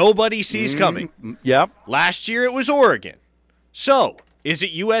that nobody sees coming. Yep. Last year it was Oregon. So, is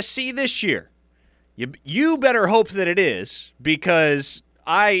it USC this year? You better hope that it is, because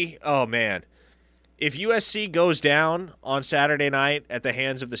if USC goes down on Saturday night at the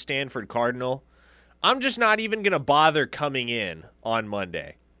hands of the Stanford Cardinal, I'm just not even going to bother coming in on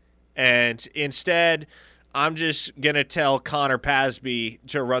Monday. And instead, I'm just going to tell Connor Pasby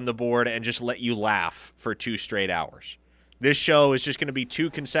to run the board and just let you laugh for 2 straight hours. This show is just going to be 2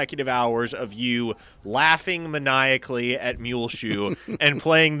 consecutive hours of you laughing maniacally at Muleshoe and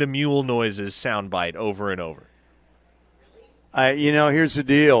playing the mule noises soundbite over and over. Here's the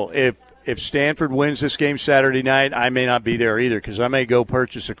deal. If Stanford wins this game Saturday night, I may not be there either, because I may go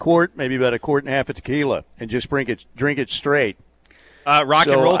purchase a quart, maybe about a quart and a half of tequila, and just drink it straight. Rock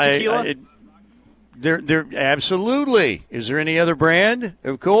and roll tequila? There absolutely. Is there any other brand?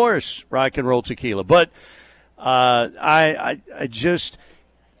 Of course, rock and roll tequila. But I just,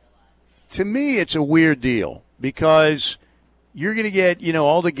 to me, it's a weird deal, because you're going to get,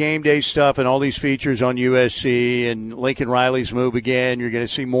 all the game day stuff and all these features on USC and Lincoln Riley's move again. You're going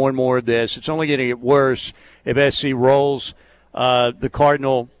to see more and more of this. It's only going to get worse if SC rolls the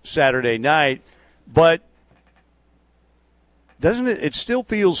Cardinal Saturday night. But doesn't it still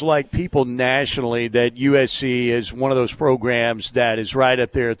feels like people nationally that USC is one of those programs that is right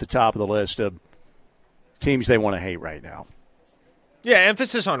up there at the top of the list of teams they want to hate right now. Yeah,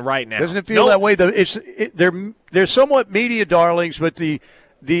 emphasis on right now. Doesn't it feel that way? They're somewhat media darlings, but the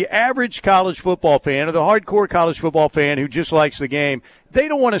average college football fan or the hardcore college football fan who just likes the game, they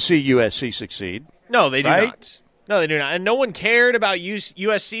don't want to see USC succeed. No, they do not. No, they do not. And no one cared about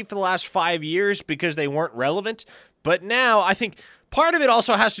USC for the last 5 years because they weren't relevant. But now I think part of it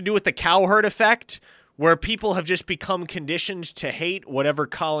also has to do with the Cowherd effect, where people have just become conditioned to hate whatever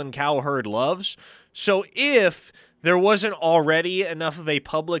Colin Cowherd loves. So if there wasn't already enough of a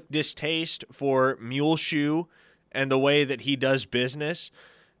public distaste for Muleshoe and the way that he does business,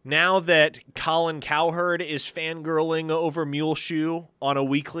 now that Colin Cowherd is fangirling over Muleshoe on a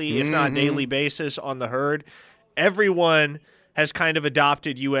weekly, if not daily basis on the Herd, everyone has kind of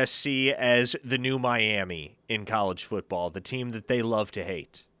adopted USC as the new Miami in college football, the team that they love to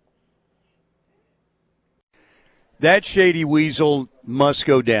hate. That shady weasel must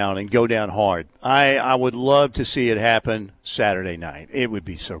go down and go down hard. I would love to see it happen Saturday night. It would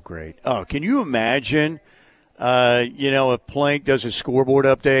be so great. Oh, can you imagine, if Plank does a scoreboard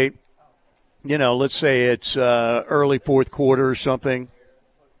update, let's say it's early fourth quarter or something.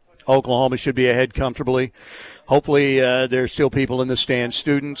 Oklahoma should be ahead comfortably. Hopefully there's still people in the stands,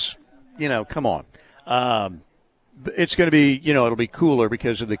 students. Come on. It's going to be, it'll be cooler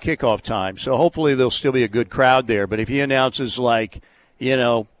because of the kickoff time. So hopefully there'll still be a good crowd there. But if he announces third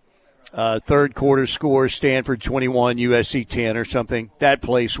quarter score, Stanford 21, USC 10 or something, that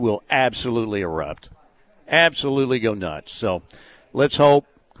place will absolutely erupt. Absolutely go nuts. So let's hope,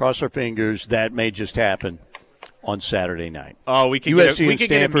 cross our fingers, that may just happen on Saturday night. Oh, we could USC get a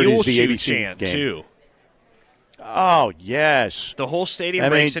Stanford Mule is the Shoe ABC chant game. Too. Oh, yes. The whole stadium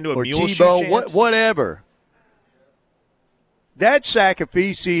breaks into a or mule Tebow, shoe chant. whatever. That sack of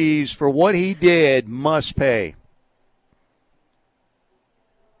feces for what he did must pay.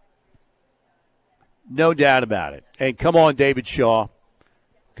 No doubt about it. And come on, David Shaw.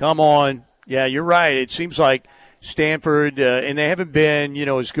 Come on. Yeah, you're right. It seems like Stanford, and they haven't been,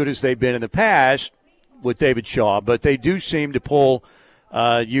 as good as they've been in the past with David Shaw, but they do seem to pull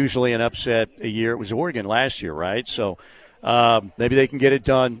usually an upset a year. It was Oregon last year, right? So maybe they can get it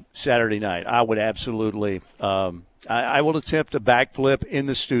done Saturday night. I would absolutely I will attempt a backflip in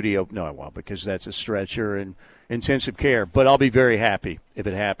the studio. No, I won't, because that's a stretcher and intensive care. But I'll be very happy if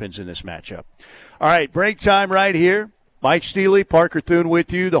it happens in this matchup. All right, break time right here. Mike Steely, Parker Thune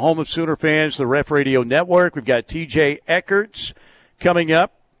with you, the home of Sooner fans, the Ref Radio Network. We've got TJ Eckerts coming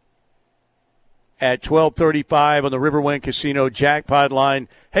up at 12:35 on the Riverwind Casino Jackpot line.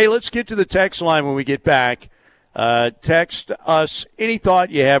 Hey, let's get to the text line when we get back. Text us any thought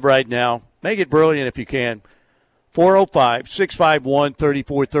you have right now. Make it brilliant if you can.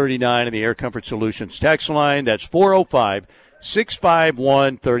 405-651-3439 in the Air Comfort Solutions text line. That's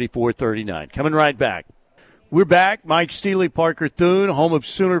 405-651-3439. Coming right back. We're back. Mike Steely, Parker Thune, home of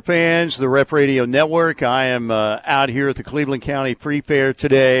Sooner fans, the Ref Radio Network. I am out here at the Cleveland County Free Fair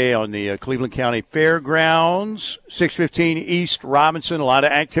today on the Cleveland County Fairgrounds, 615 East Robinson. A lot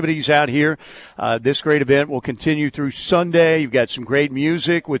of activities out here. This great event will continue through Sunday. You've got some great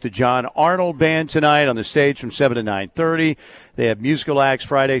music with the John Arnold Band tonight on the stage from 7 to 9:30. They have musical acts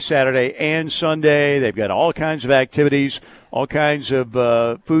Friday, Saturday, and Sunday. They've got all kinds of activities, all kinds of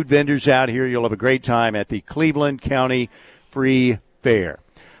food vendors out here. You'll have a great time at the Cleveland County Free Fair.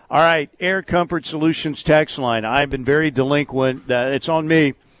 All right, Air Comfort Solutions text line. I've been very delinquent. It's on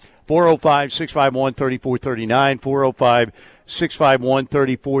me. 405-651-3439,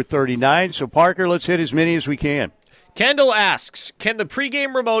 405-651-3439. So, Parker, let's hit as many as we can. Kendall asks, can the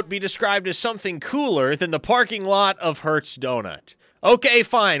pregame remote be described as something cooler than the parking lot of Hertz Donut? Okay,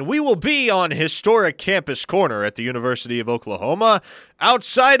 fine. We will be on historic Campus Corner at the University of Oklahoma,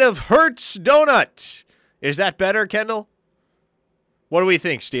 outside of Hertz Donut. Is that better, Kendall? What do we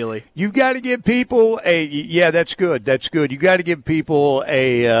think, Steely? You've got to give people yeah, that's good. That's good. You got to give people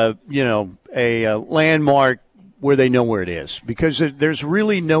a landmark where they know where it is, because there's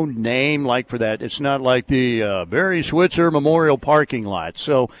really no name like for that. It's not like the Barry Switzer Memorial parking lot.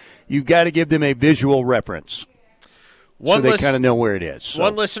 So you've got to give them a visual reference so they kind of know where it is. So.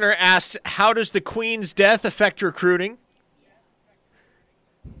 One listener asked, how does the Queen's death affect recruiting?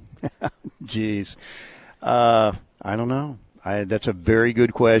 Jeez. I don't know. That's a very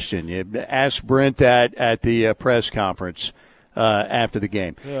good question. You ask Brent that at the press conference after the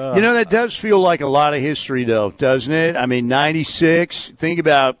game. That does feel like a lot of history, though, doesn't it? I mean, 96, think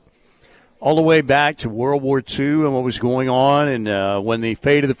about all the way back to World War II and what was going on, and when the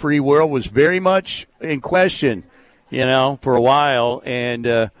fate of the free world was very much in question, for a while,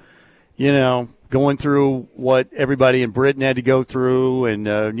 and, going through what everybody in Britain had to go through, and,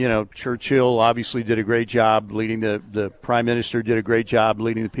 Churchill obviously did a great job leading the Prime Minister did a great job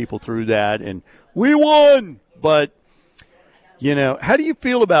leading the people through that, and we won! But, how do you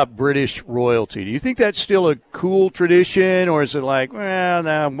feel about British royalty? Do you think that's still a cool tradition, or is it like, well,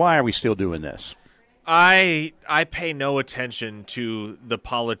 now, why are we still doing this? I pay no attention to the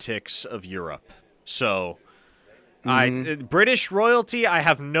politics of Europe, so... British royalty, I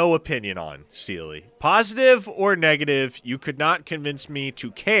have no opinion on, Steely. Positive or negative, you could not convince me to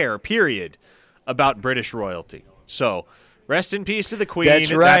care, period, about British royalty. So, rest in peace to the Queen.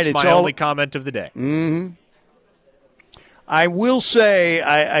 That's right. That's my only comment of the day. Mm-hmm. I will say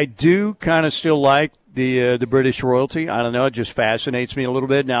I do kind of still like the British royalty. I don't know. It just fascinates me a little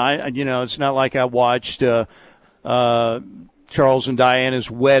bit. Now, it's not like I watched Charles and Diana's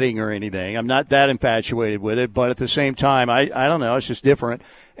wedding or anything. I'm not that infatuated with it, but at the same time, I don't know. It's just different.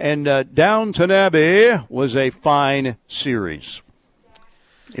 And Downton Abbey was a fine series.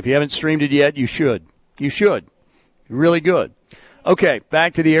 If you haven't streamed it yet, you should. You should. Really good. Okay,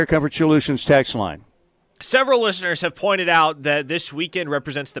 back to the Air Comfort Solutions text line. Several listeners have pointed out that this weekend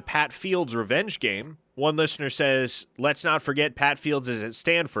represents the Pat Fields revenge game. One listener says, let's not forget Pat Fields is at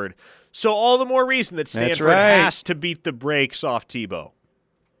Stanford. So all the more reason that Stanford has to beat the brakes off Tebow.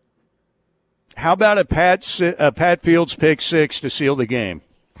 How about a Pat Fields pick six to seal the game?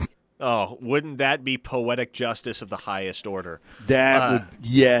 Oh, wouldn't that be poetic justice of the highest order? That would,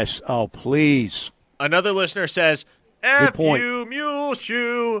 yes. Oh, please. Another listener says, F you, mule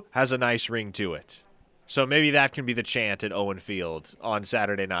shoe, has a nice ring to it. So maybe that can be the chant at Owen Field on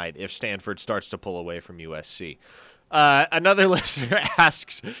Saturday night if Stanford starts to pull away from USC. Another listener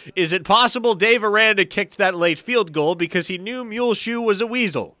asks, is it possible Dave Aranda kicked that late field goal because he knew Muleshoe was a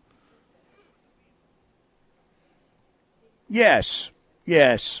weasel? Yes.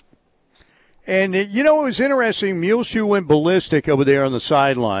 And, it was interesting. Muleshoe went ballistic over there on the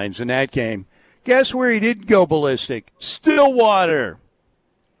sidelines in that game. Guess where he didn't go ballistic? Stillwater.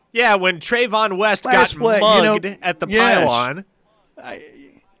 Yeah, when Trayvon West got mugged at the pylon.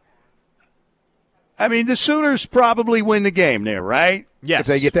 I mean, the Sooners probably win the game there, right? Yes. If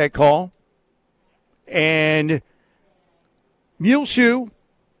they get that call. And Muleshoe,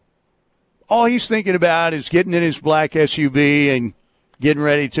 all he's thinking about is getting in his black SUV and getting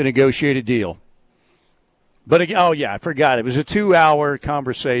ready to negotiate a deal. But, I forgot. It was a 2-hour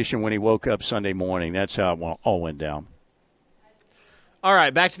conversation when he woke up Sunday morning. That's how it all went down. All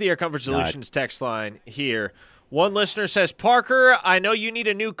right, back to the Air Comfort Solutions text line here. One listener says, Parker, I know you need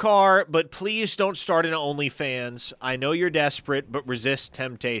a new car, but please don't start an OnlyFans. I know you're desperate, but resist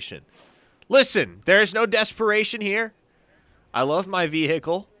temptation. Listen, there's no desperation here. I love my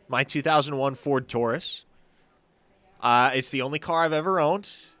vehicle, my 2001 Ford Taurus. It's the only car I've ever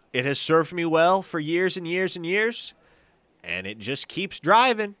owned. It has served me well for years and years and years, and it just keeps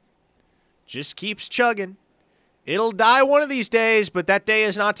driving, just keeps chugging. It'll die one of these days, but that day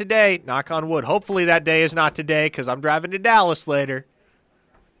is not today. Knock on wood. Hopefully that day is not today because I'm driving to Dallas later.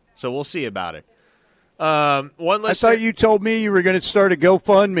 So we'll see about it. One listener, I thought you told me you were going to start a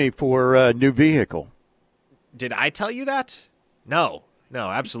GoFundMe for a new vehicle. Did I tell you that? No,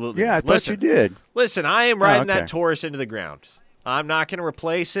 absolutely. Yeah, I thought you did. Listen, I am riding that Taurus into the ground. I'm not going to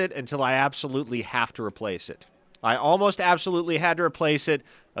replace it until I absolutely have to replace it. I almost absolutely had to replace it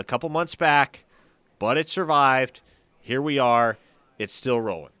a couple months back, but it survived. Here we are. It's still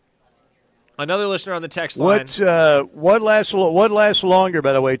rolling. Another listener on the text line. What lasts longer,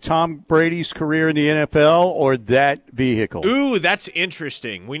 by the way, Tom Brady's career in the NFL or that vehicle? Ooh, that's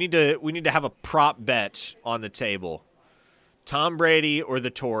interesting. We need to have a prop bet on the table. Tom Brady or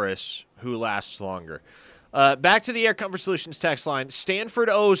the Taurus, who lasts longer? Back to the Air Comfort Solutions text line. Stanford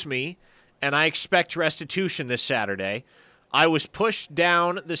owes me, and I expect restitution this Saturday. I was pushed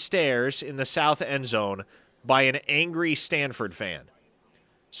down the stairs in the south end zone by an angry Stanford fan.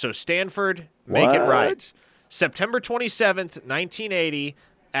 So Stanford, make it right. September 27th, 1980,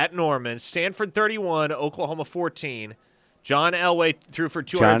 at Norman, Stanford 31, Oklahoma 14. John Elway threw for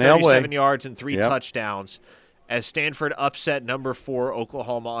 237 yards and 3 touchdowns as Stanford upset number 4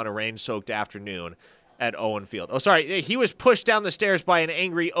 Oklahoma on a rain-soaked afternoon at Owen Field. Oh, sorry, he was pushed down the stairs by an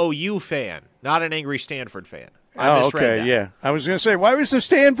angry OU fan, not an angry Stanford fan. Okay, yeah. I was going to say, why was the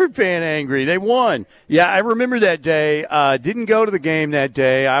Stanford fan angry? They won. Yeah, I remember that day. Didn't go to the game that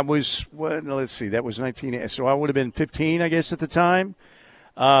day. I was, let's see, that was 19, so I would have been 15, I guess, at the time.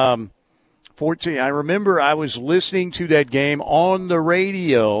 14. I remember I was listening to that game on the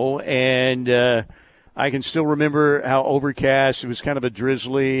radio, and I can still remember how overcast. It was kind of a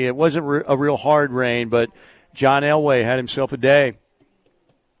drizzly. It wasn't a real hard rain, but John Elway had himself a day.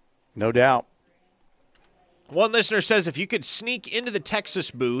 No doubt. One listener says, if you could sneak into the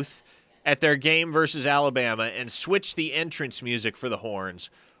Texas booth at their game versus Alabama and switch the entrance music for the Horns,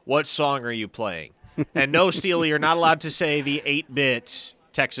 what song are you playing? And no, Steely, you're not allowed to say the 8-bit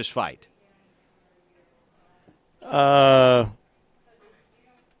Texas fight. I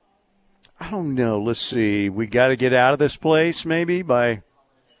don't know. Let's see. We got to get out of this place, maybe, by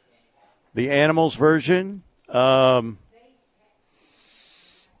the Animals version. That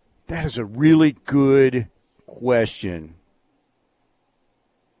is a really good question.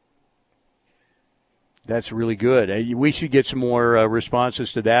 That's really good. We should get some more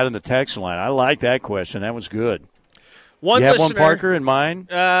responses to that in the text line. I like that question. That was good. You have one, Parker, in mind?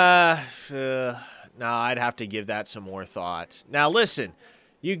 No, I'd have to give that some more thought. Now, listen,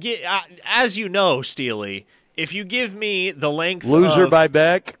 you get as you know, Steely, if you give me the length Loser by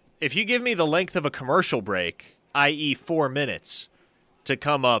Beck. If you give me the length of a commercial break, i.e. 4 minutes, to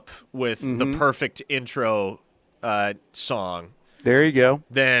come up with the perfect intro song, there you go,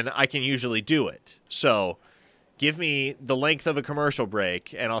 then I can usually do it. So give me the length of a commercial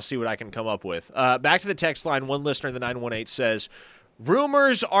break, and I'll see what I can come up with. Back to the text line, one listener in the 918 says,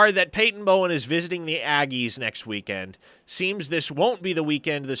 rumors are that Peyton Bowen is visiting the Aggies next weekend. Seems this won't be the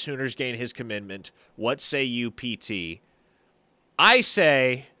weekend the Sooners gain his commitment. What say you, PT? I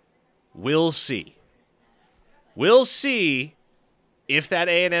say we'll see. We'll see if that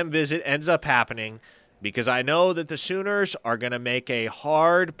A&M visit ends up happening, because I know that the Sooners are going to make a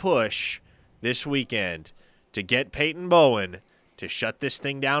hard push this weekend to get Peyton Bowen to shut this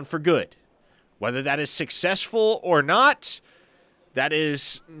thing down for good. Whether that is successful or not, That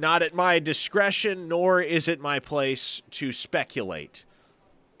is not at my discretion, nor is it my place to speculate.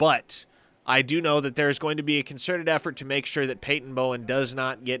 But I do know that there's going to be a concerted effort to make sure that Peyton Bowen does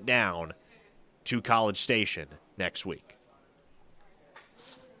not get down to College Station next week.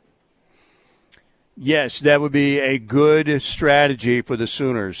 Yes, that would be a good strategy for the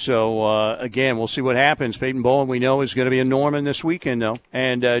Sooners. So, again, we'll see what happens. Peyton Bowen, we know, is going to be in Norman this weekend, though.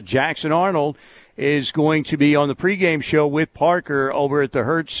 And Jackson Arnold is going to be on the pregame show with Parker over at the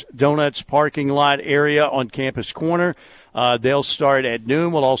Hertz Donuts parking lot area on Campus Corner. They'll start at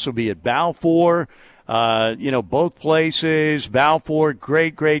noon. We'll also be at Balfour. Both places. Balfour,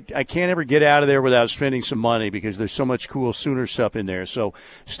 great. I can't ever get out of there without spending some money because there's so much cool Sooner stuff in there. So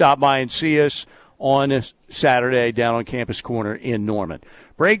stop by and see us on Saturday down on Campus Corner in Norman.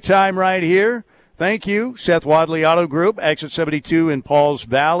 Break time right here. Thank you, Seth Wadley Auto Group, Exit 72 in Pauls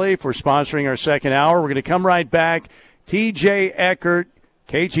Valley, for sponsoring our second hour. We're going to come right back. TJ Eckert,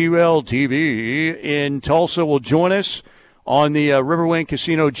 KTUL TV in Tulsa, will join us on the Riverwind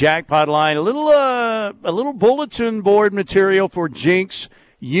Casino jackpot line. A little bulletin board material for Jinx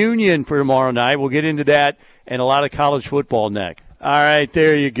Union for tomorrow night. We'll get into that and a lot of college football next. All right,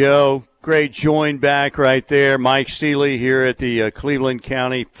 there you go. Great join back right there. Mike Steely here at the Cleveland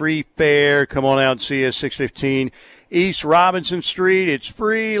County Free Fair. Come on out and see us, 615 East Robinson Street. It's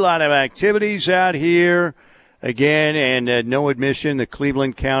free. A lot of activities out here. Again, and no admission, the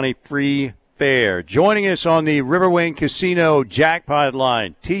Cleveland County Free Fair. Joining us on the Riverwind Casino jackpot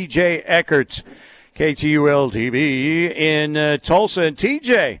line, TJ Eckerts, KTUL TV in Tulsa. And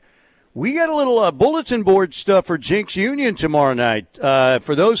TJ, we got a little bulletin board stuff for Jinx Union tomorrow night.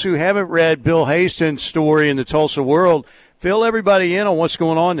 For those who haven't read Bill Hastings' story in the Tulsa World, fill everybody in on what's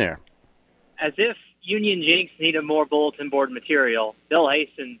going on there. As if Union Jinx needed more bulletin board material, Bill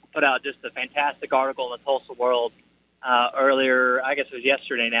Hastings put out just a fantastic article in the Tulsa World earlier, I guess it was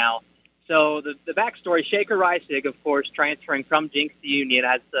yesterday now. So the backstory, Shaker Reisig, of course, transferring from Jinx to Union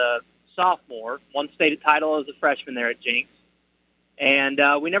as a sophomore, won state title as a freshman there at Jinx. And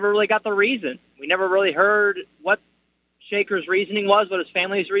we never really got the reason. We never really heard what Shaker's reasoning was, what his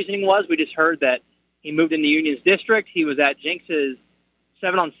family's reasoning was. We just heard that he moved into Union's district. He was at Jinx's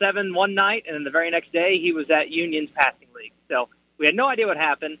 7-on-7 one night, and then the very next day he was at Union's passing league. So we had no idea what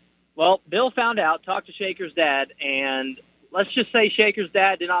happened. Well, Bill found out, talked to Shaker's dad, and let's just say Shaker's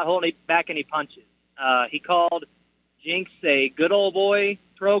dad did not hold back any punches. He called Jinx a good old boy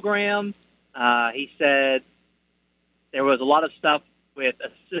program. He said there was a lot of stuff with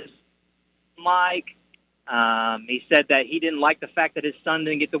assist Mike. He said that he didn't like the fact that his son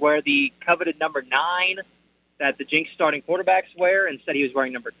didn't get to wear the coveted number 9 that the Jinx starting quarterbacks wear. Instead, he was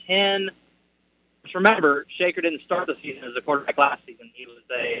wearing number 10. Just remember, Shaker didn't start the season as a quarterback last season. He was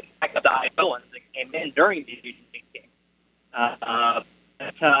a backup to Ike Owens and came in during the Union Jinx game.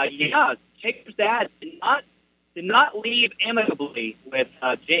 Shaker's dad did not leave amicably with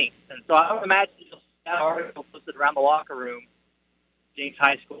Jinx. And so I would imagine you'll see that article posted around the locker room Jinx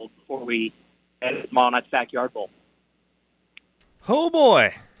High School before we head to tomorrow night's Backyard Bowl. Oh,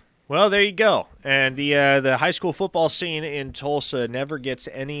 boy. Well, there you go. And the high school football scene in Tulsa never gets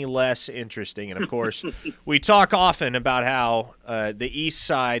any less interesting. And, of course, we talk often about how the east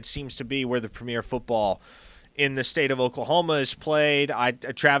side seems to be where the premier football in the state of Oklahoma is played.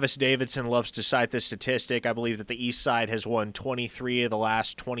 Travis Davidson loves to cite this statistic. I believe that the east side has won 23 of the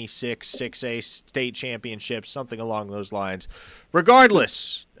last 26 6A state championships, something along those lines.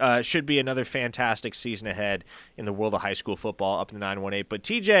 Regardless, should be another fantastic season ahead in the world of high school football up in the 918. But,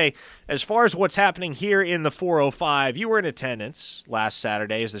 TJ, as far as what's happening here in the 405, you were in attendance last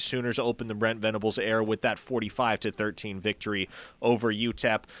Saturday as the Sooners opened the Brent Venables era with that 45-13 victory over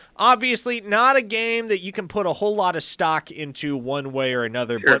UTEP. Obviously, not a game that you can put a whole lot of stock into one way or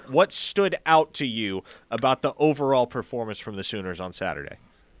another, Sure. But what stood out to you about the overall performance from the Sooners on Saturday?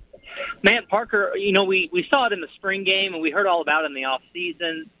 Man, Parker, we saw it in the spring game, and we heard all about it in the off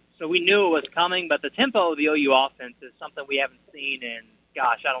season, so we knew it was coming. But the tempo of the OU offense is something we haven't seen in,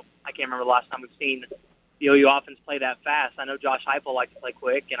 I can't remember the last time we've seen the OU offense play that fast. I know Josh Heupel likes to play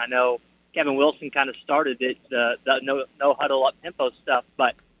quick, and I know Kevin Wilson kind of started it, the no huddle up tempo stuff,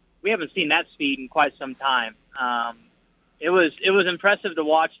 but we haven't seen that speed in quite some time. It was impressive to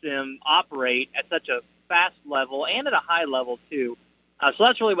watch them operate at such a fast level and at a high level too. So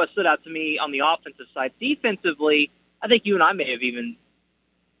that's really what stood out to me on the offensive side. Defensively, I think you and I may have even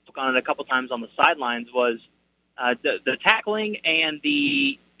spoke on it a couple times on the sidelines, was the tackling and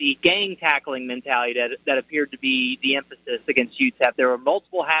the gang tackling mentality that appeared to be the emphasis against UTEP. There were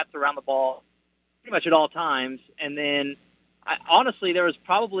multiple hats around the ball pretty much at all times. And then, honestly, there was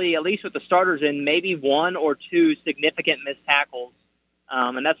probably, at least with the starters in, maybe 1 or 2 significant missed tackles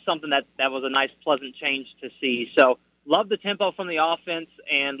And that's something that was a nice, pleasant change to see. So love the tempo from the offense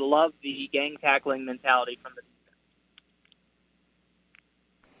and love the gang tackling mentality from the defense.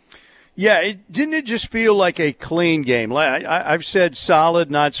 Yeah, didn't it just feel like a clean game? I've said solid,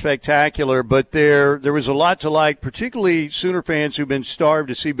 not spectacular, but there was a lot to like, particularly Sooner fans who've been starved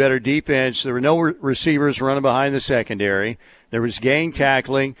to see better defense. There were no receivers running behind the secondary. There was gang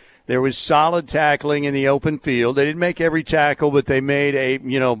tackling. There was solid tackling in the open field. They didn't make every tackle, but they made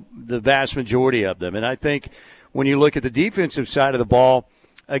the vast majority of them. And I think when you look at the defensive side of the ball,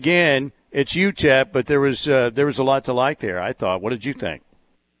 again, it's UTEP, but there was a lot to like there, I thought. What did you think?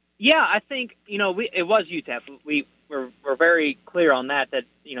 Yeah, I think it was UTEP. We're very clear on that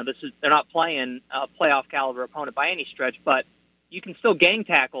they're not playing a playoff caliber opponent by any stretch, but you can still gang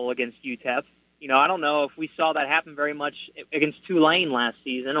tackle against UTEP. I don't know if we saw that happen very much against Tulane last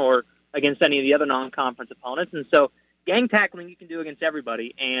season or against any of the other non-conference opponents, and so gang tackling you can do against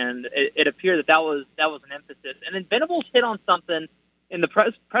everybody, and it appeared that was an emphasis. And then Venables hit on something in the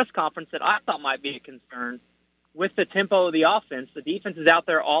press conference that I thought might be a concern. With the tempo of the offense, the defense is out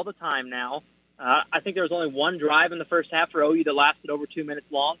there all the time now. I think there was only one drive in the first half for OU that lasted over 2 minutes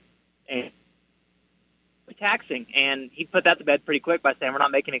long, and taxing. And he put that to bed pretty quick by saying, we're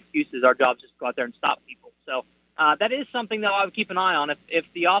not making excuses. Our job is just to go out there and stop people. So that is something that I would keep an eye on. If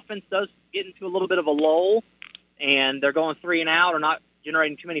the offense does get into a little bit of a lull and they're going 3 and out or not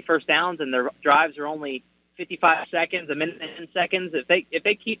generating too many first downs and their drives are only 55 seconds, a minute and 10 seconds, if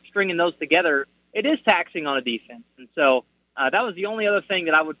they keep stringing those together, it is taxing on a defense. And so that was the only other thing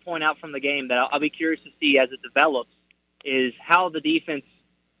that I would point out from the game that I'll be curious to see as it develops is how the defense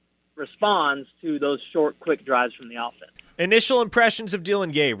responds to those short, quick drives from the offense. Initial impressions of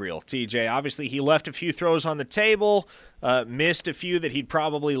Dillon Gabriel, TJ. Obviously, he left a few throws on the table, missed a few that he'd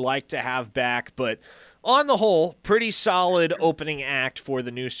probably like to have back, but on the whole, pretty solid opening act for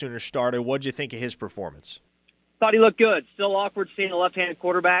the new Sooner starter. What'd you think of his performance? Thought he looked good. Still awkward seeing a left-handed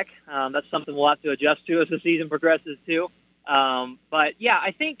quarterback. That's something we'll have to adjust to as the season progresses, too. But, yeah,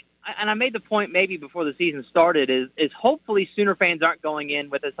 I think, and I made the point maybe before the season started, is hopefully Sooner fans aren't going in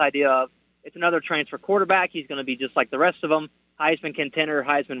with this idea of it's another transfer quarterback. He's going to be just like the rest of them, Heisman contender,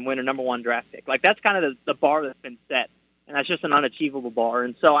 Heisman winner, number 1 draft pick. Like, that's kind of the bar that's been set, and that's just an unachievable bar.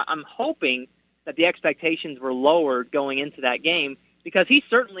 And so I'm hoping that the expectations were lowered going into that game because he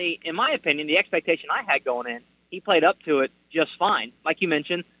certainly, in my opinion, the expectation I had going in, he played up to it just fine. Like you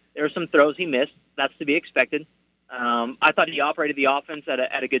mentioned, there were some throws he missed. That's to be expected. I thought he operated the offense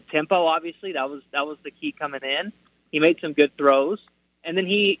at a good tempo, obviously. That was the key coming in. He made some good throws. And then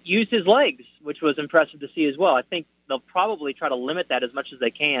he used his legs, which was impressive to see as well. I think they'll probably try to limit that as much as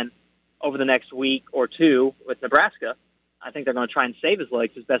they can over the next week or two with Nebraska. I think they're going to try and save his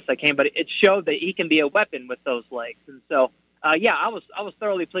legs as best they can. But it showed that he can be a weapon with those legs. And so, I was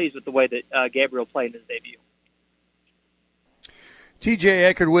thoroughly pleased with the way that Gabriel played in his debut. TJ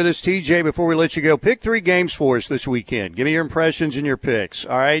Eckert with us. TJ, before we let you go, pick 3 games for us this weekend. Give me your impressions and your picks.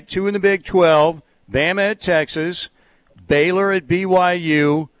 All right, 2 in the Big 12, Bama at Texas, Baylor at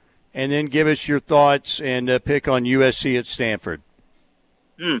BYU, and then give us your thoughts and pick on USC at Stanford.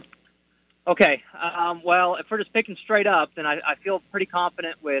 Okay. Well, if we're just picking straight up, then I feel pretty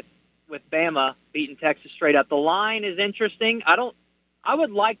confident with Bama beating Texas straight up. The line is interesting. I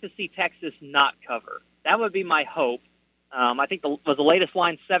would like to see Texas not cover. That would be my hope. I think was the latest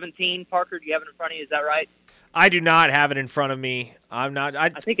line 17. Parker, do you have it in front of you? Is that right? I do not have it in front of me. I'm not. I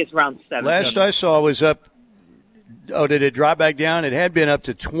think it's around 7. Last I saw was up. Oh, did it drop back down? It had been up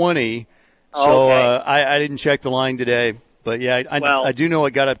to 20. So okay. I didn't check the line today, but yeah, I do know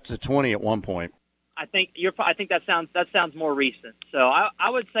it got up to 20 at one point. I think that sounds more recent. So I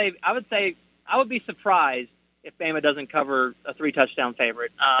would say I would be surprised if Bama doesn't cover a 3-touchdown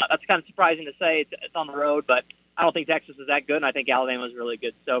favorite. That's kind of surprising to say. It's on the road, but I don't think Texas is that good, and I think Alabama is really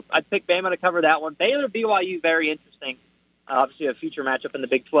good. So I'd pick Bama to cover that one. Baylor, BYU, very interesting. Obviously, a future matchup in the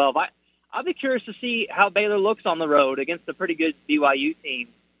Big 12. I'll be curious to see how Baylor looks on the road against a pretty good BYU team.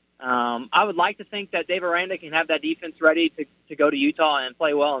 I would like to think that Dave Aranda can have that defense ready to go to Utah and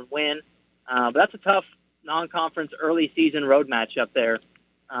play well and win. But that's a tough non-conference early season road matchup there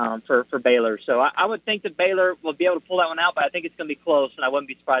for Baylor. So I would think that Baylor will be able to pull that one out, but I think it's going to be close, and I wouldn't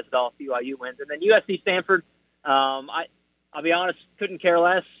be surprised at all if BYU wins. And then USC Stanford, I'll be honest, couldn't care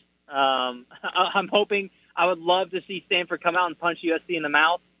less. I'm hoping I would love to see Stanford come out and punch USC in the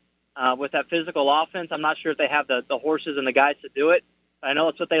mouth with that physical offense. I'm not sure if they have the horses and the guys to do it. I know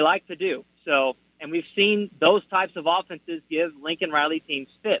it's what they like to do. So, and we've seen those types of offenses give Lincoln Riley teams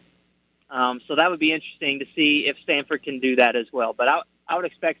fits. So that would be interesting to see if Stanford can do that as well. But I would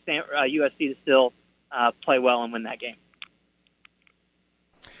expect USC to still play well and win that game.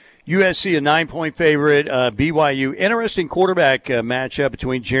 USC a 9-point favorite. BYU, interesting quarterback matchup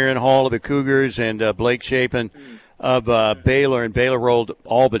between Jaron Hall of the Cougars and Blake Shapen of Baylor, and Baylor rolled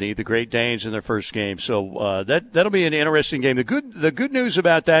Albany, the Great Danes, in their first game. So that'll be an interesting game. The good news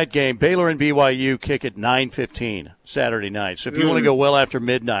about that game, Baylor and BYU kick at 9:15 Saturday night. So if you want to go well after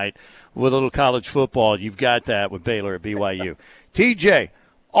midnight with a little college football, you've got that with Baylor at BYU. TJ,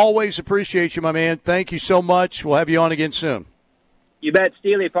 always appreciate you, my man. Thank you so much. We'll have you on again soon. You bet,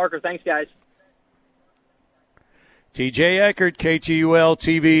 Steely, Parker. Thanks, guys. TJ Eckert, KTUL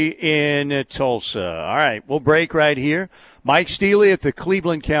TV in Tulsa. All right, we'll break right here. Mike Steely at the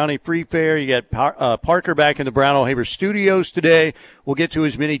Cleveland County Free Fair. You got Parker back in the Brown O'Haver studios today. We'll get to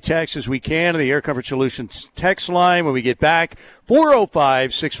as many texts as we can on the Air Comfort Solutions text line when we get back.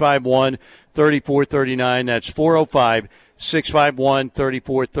 405-651-3439. That's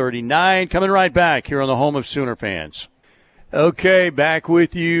 405-651-3439. Coming right back here on the home of Sooner fans. Okay, back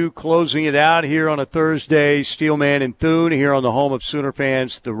with you, closing it out here on a Thursday. Steelman and Thune here on the home of Sooner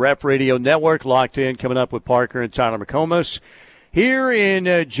fans, the Ref Radio Network, locked in, coming up with Parker and Tyler McComas. Here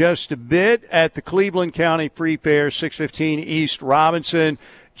in just a bit at the Cleveland County Free Fair, 615 East Robinson.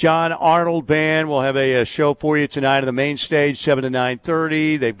 John Arnold Band will have a show for you tonight on the main stage, 7 to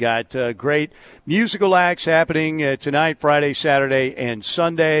 9:30. They've got great musical acts happening tonight, Friday, Saturday, and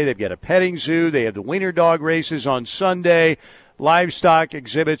Sunday. They've got a petting zoo. They have the wiener dog races on Sunday, livestock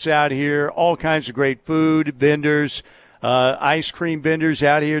exhibits out here, all kinds of great food vendors, ice cream vendors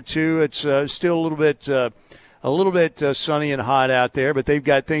out here too. It's still a little bit sunny and hot out there, but they've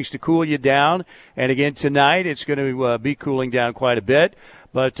got things to cool you down. And again, tonight it's going to be cooling down quite a bit.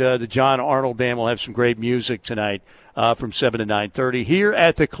 But the John Arnold Band will have some great music tonight from 7 to 9:30 here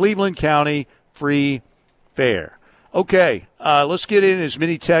at the Cleveland County Free Fair. Okay, let's get in as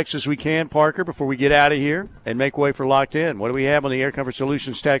many texts as we can, Parker, before we get out of here and make way for Locked In. What do we have on the Air Comfort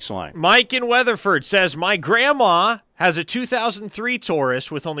Solutions text line? Mike in Weatherford says, my grandma has a 2003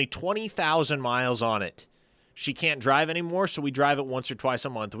 Taurus with only 20,000 miles on it. She can't drive anymore, so we drive it once or twice a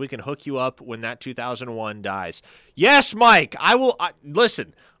month. We can hook you up when that 2001 dies. Yes, Mike, I will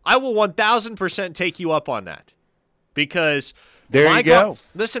 1,000% take you up on that. Because there you go.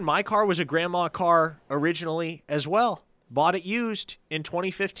 Listen, my car was a grandma car originally as well. Bought it used in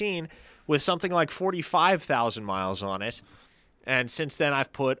 2015 with something like 45,000 miles on it. And since then,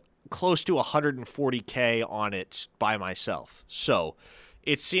 I've put close to 140K on it by myself. So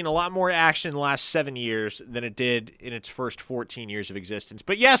it's seen a lot more action in the last 7 years than it did in its first 14 years of existence.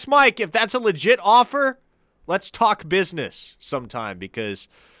 But yes, Mike, if that's a legit offer, let's talk business sometime, because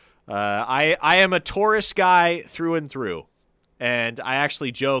I am a Taurus guy through and through. And I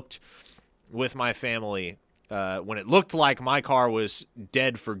actually joked with my family when it looked like my car was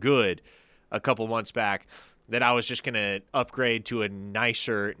dead for good a couple months back that I was just going to upgrade to a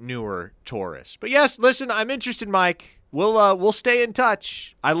nicer, newer Taurus. But yes, listen, I'm interested, Mike. We'll stay in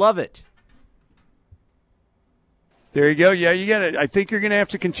touch. I love it. There you go. Yeah, you got it. I think you're going to have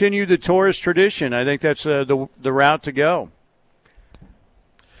to continue the Taurus tradition. I think that's the route to go.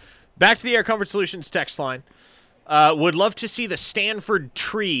 Back to the Air Comfort Solutions text line. Would love to see the Stanford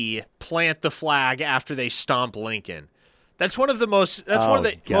tree plant the flag after they stomp Lincoln. That's one of the most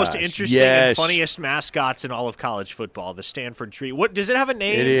most interesting and funniest mascots in all of college football, the Stanford tree. What does it have a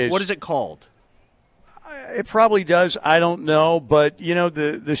name? It is. What is it called? It probably does. I don't know. But, you know,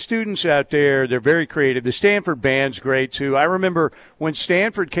 the students out there, they're very creative. The Stanford band's great, too. I remember when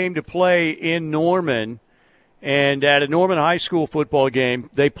Stanford came to play in Norman, and at a Norman High School football game,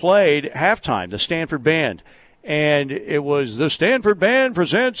 they played halftime, the Stanford band. And it was the Stanford Band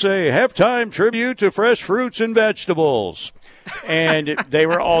presents a halftime tribute to fresh fruits and vegetables. And they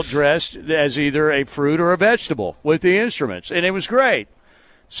were all dressed as either a fruit or a vegetable with the instruments. And it was great.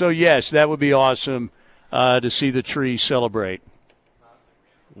 So, yes, that would be awesome to see the tree celebrate.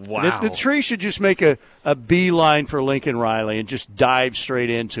 Wow. The tree should just make a beeline for Lincoln Riley and just dive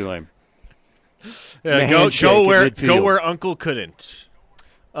straight into him. Yeah, go where Uncle couldn't.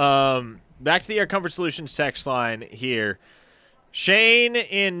 Back to the Air Comfort Solutions text line here. Shane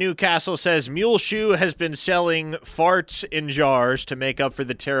in Newcastle says Mule Shoe has been selling farts in jars to make up for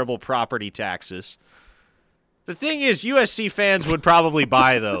the terrible property taxes. The thing is, USC fans would probably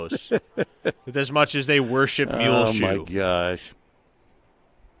buy those with as much as they worship Mule Shoe. Oh, my gosh.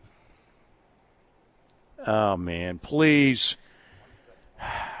 Oh, man, please.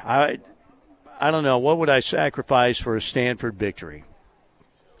 I don't know. What would I sacrifice for a Stanford victory?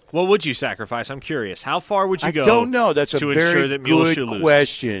 What would you sacrifice? I'm curious. How far would you go? I don't know. That's a to very ensure that Mule Shoe good loses?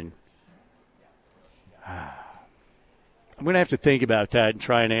 question. I'm going to have to think about that and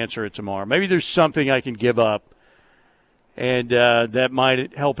try and answer it tomorrow. Maybe there's something I can give up and that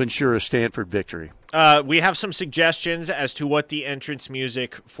might help ensure a Stanford victory. We have some suggestions as to what the entrance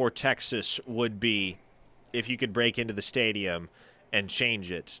music for Texas would be if you could break into the stadium and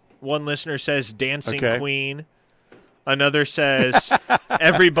change it. One listener says Dancing Queen. Another says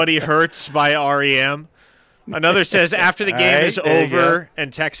Everybody Hurts by R.E.M. Another says after the game is over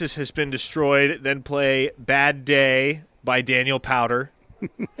and Texas has been destroyed, then play Bad Day by Daniel Powder.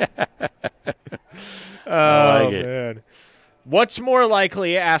 Man. What's more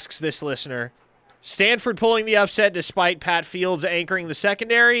likely, asks this listener, Stanford pulling the upset despite Pat Fields anchoring the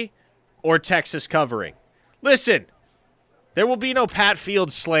secondary, or Texas covering? Listen, there will be no Pat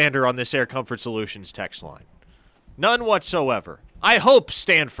Fields slander on this Air Comfort Solutions text line. None whatsoever. I hope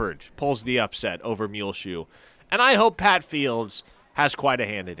Stanford pulls the upset over Muleshoe, and I hope Pat Fields has quite a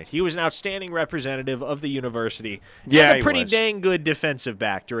hand in it. He was an outstanding representative of the university and a pretty dang good defensive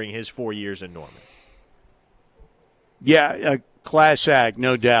back during his 4 years in Norman. Yeah, a class act,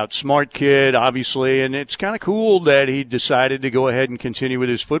 no doubt. Smart kid, obviously, and it's kind of cool that he decided to go ahead and continue with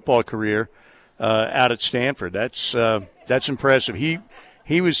his football career out at Stanford. That's impressive.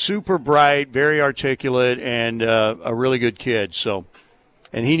 He was super bright, very articulate, and a really good kid. So,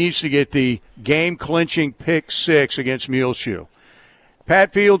 and he needs to get the game-clinching pick 6 against Muleshoe.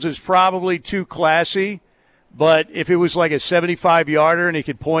 Pat Fields is probably too classy, but if it was like a 75-yarder and he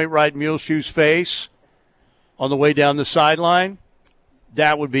could point right in Muleshoe's face on the way down the sideline,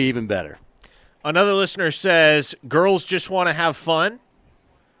 that would be even better. Another listener says, girls just want to have fun.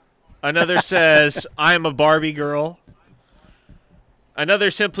 Another says, I'm a Barbie girl.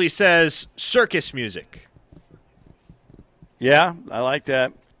 Another simply says, circus music. Yeah, I like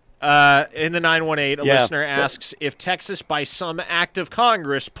that. In the 918, a listener asks, if Texas, by some act of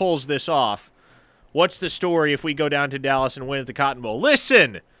Congress, pulls this off, what's the story if we go down to Dallas and win at the Cotton Bowl?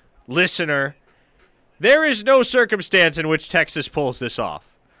 Listen, listener, there is no circumstance in which Texas pulls this off.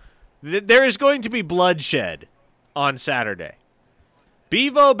 There is going to be bloodshed on Saturday.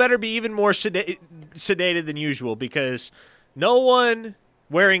 Bevo better be even more sedated than usual, because no one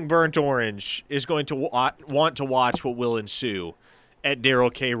wearing burnt orange is going to want to watch what will ensue at Darrell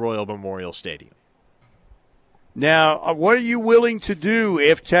K. Royal Memorial Stadium. Now, what are you willing to do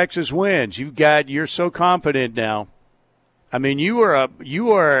if Texas wins? You're so confident now. I mean, you are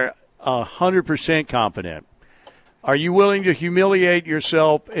 100% confident. Are you willing to humiliate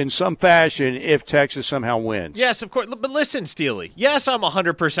yourself in some fashion if Texas somehow wins? Yes, of course. But listen, Steely. Yes, I'm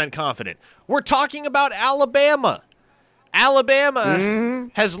 100% confident. We're talking about Alabama. Alabama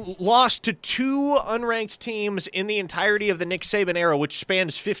has lost to 2 unranked teams in the entirety of the Nick Saban era, which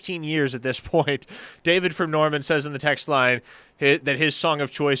spans 15 years at this point. David from Norman says in the text line that his song of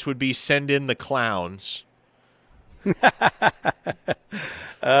choice would be Send in the Clowns.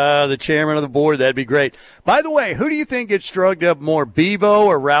 The chairman of the board, that'd be great. By the way, who do you think gets drugged up more, Bevo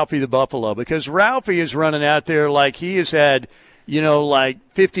or Ralphie the Buffalo? Because Ralphie is running out there like he has had, like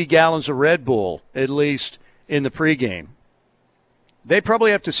 50 gallons of Red Bull, at least in the pregame. They probably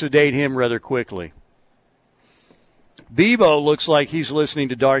have to sedate him rather quickly. Bevo looks like he's listening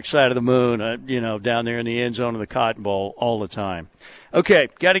to Dark Side of the Moon, down there in the end zone of the Cotton Bowl all the time. Okay,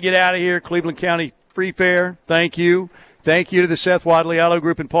 got to get out of here. Cleveland County Free Fair, thank you. Thank you to the Seth Wadley Auto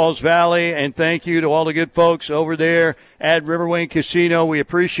Group in Pauls Valley, and thank you to all the good folks over there at Riverwayne Casino. We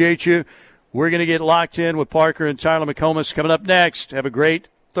appreciate you. We're going to get locked in with Parker and Tyler McComas coming up next. Have a great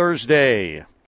Thursday.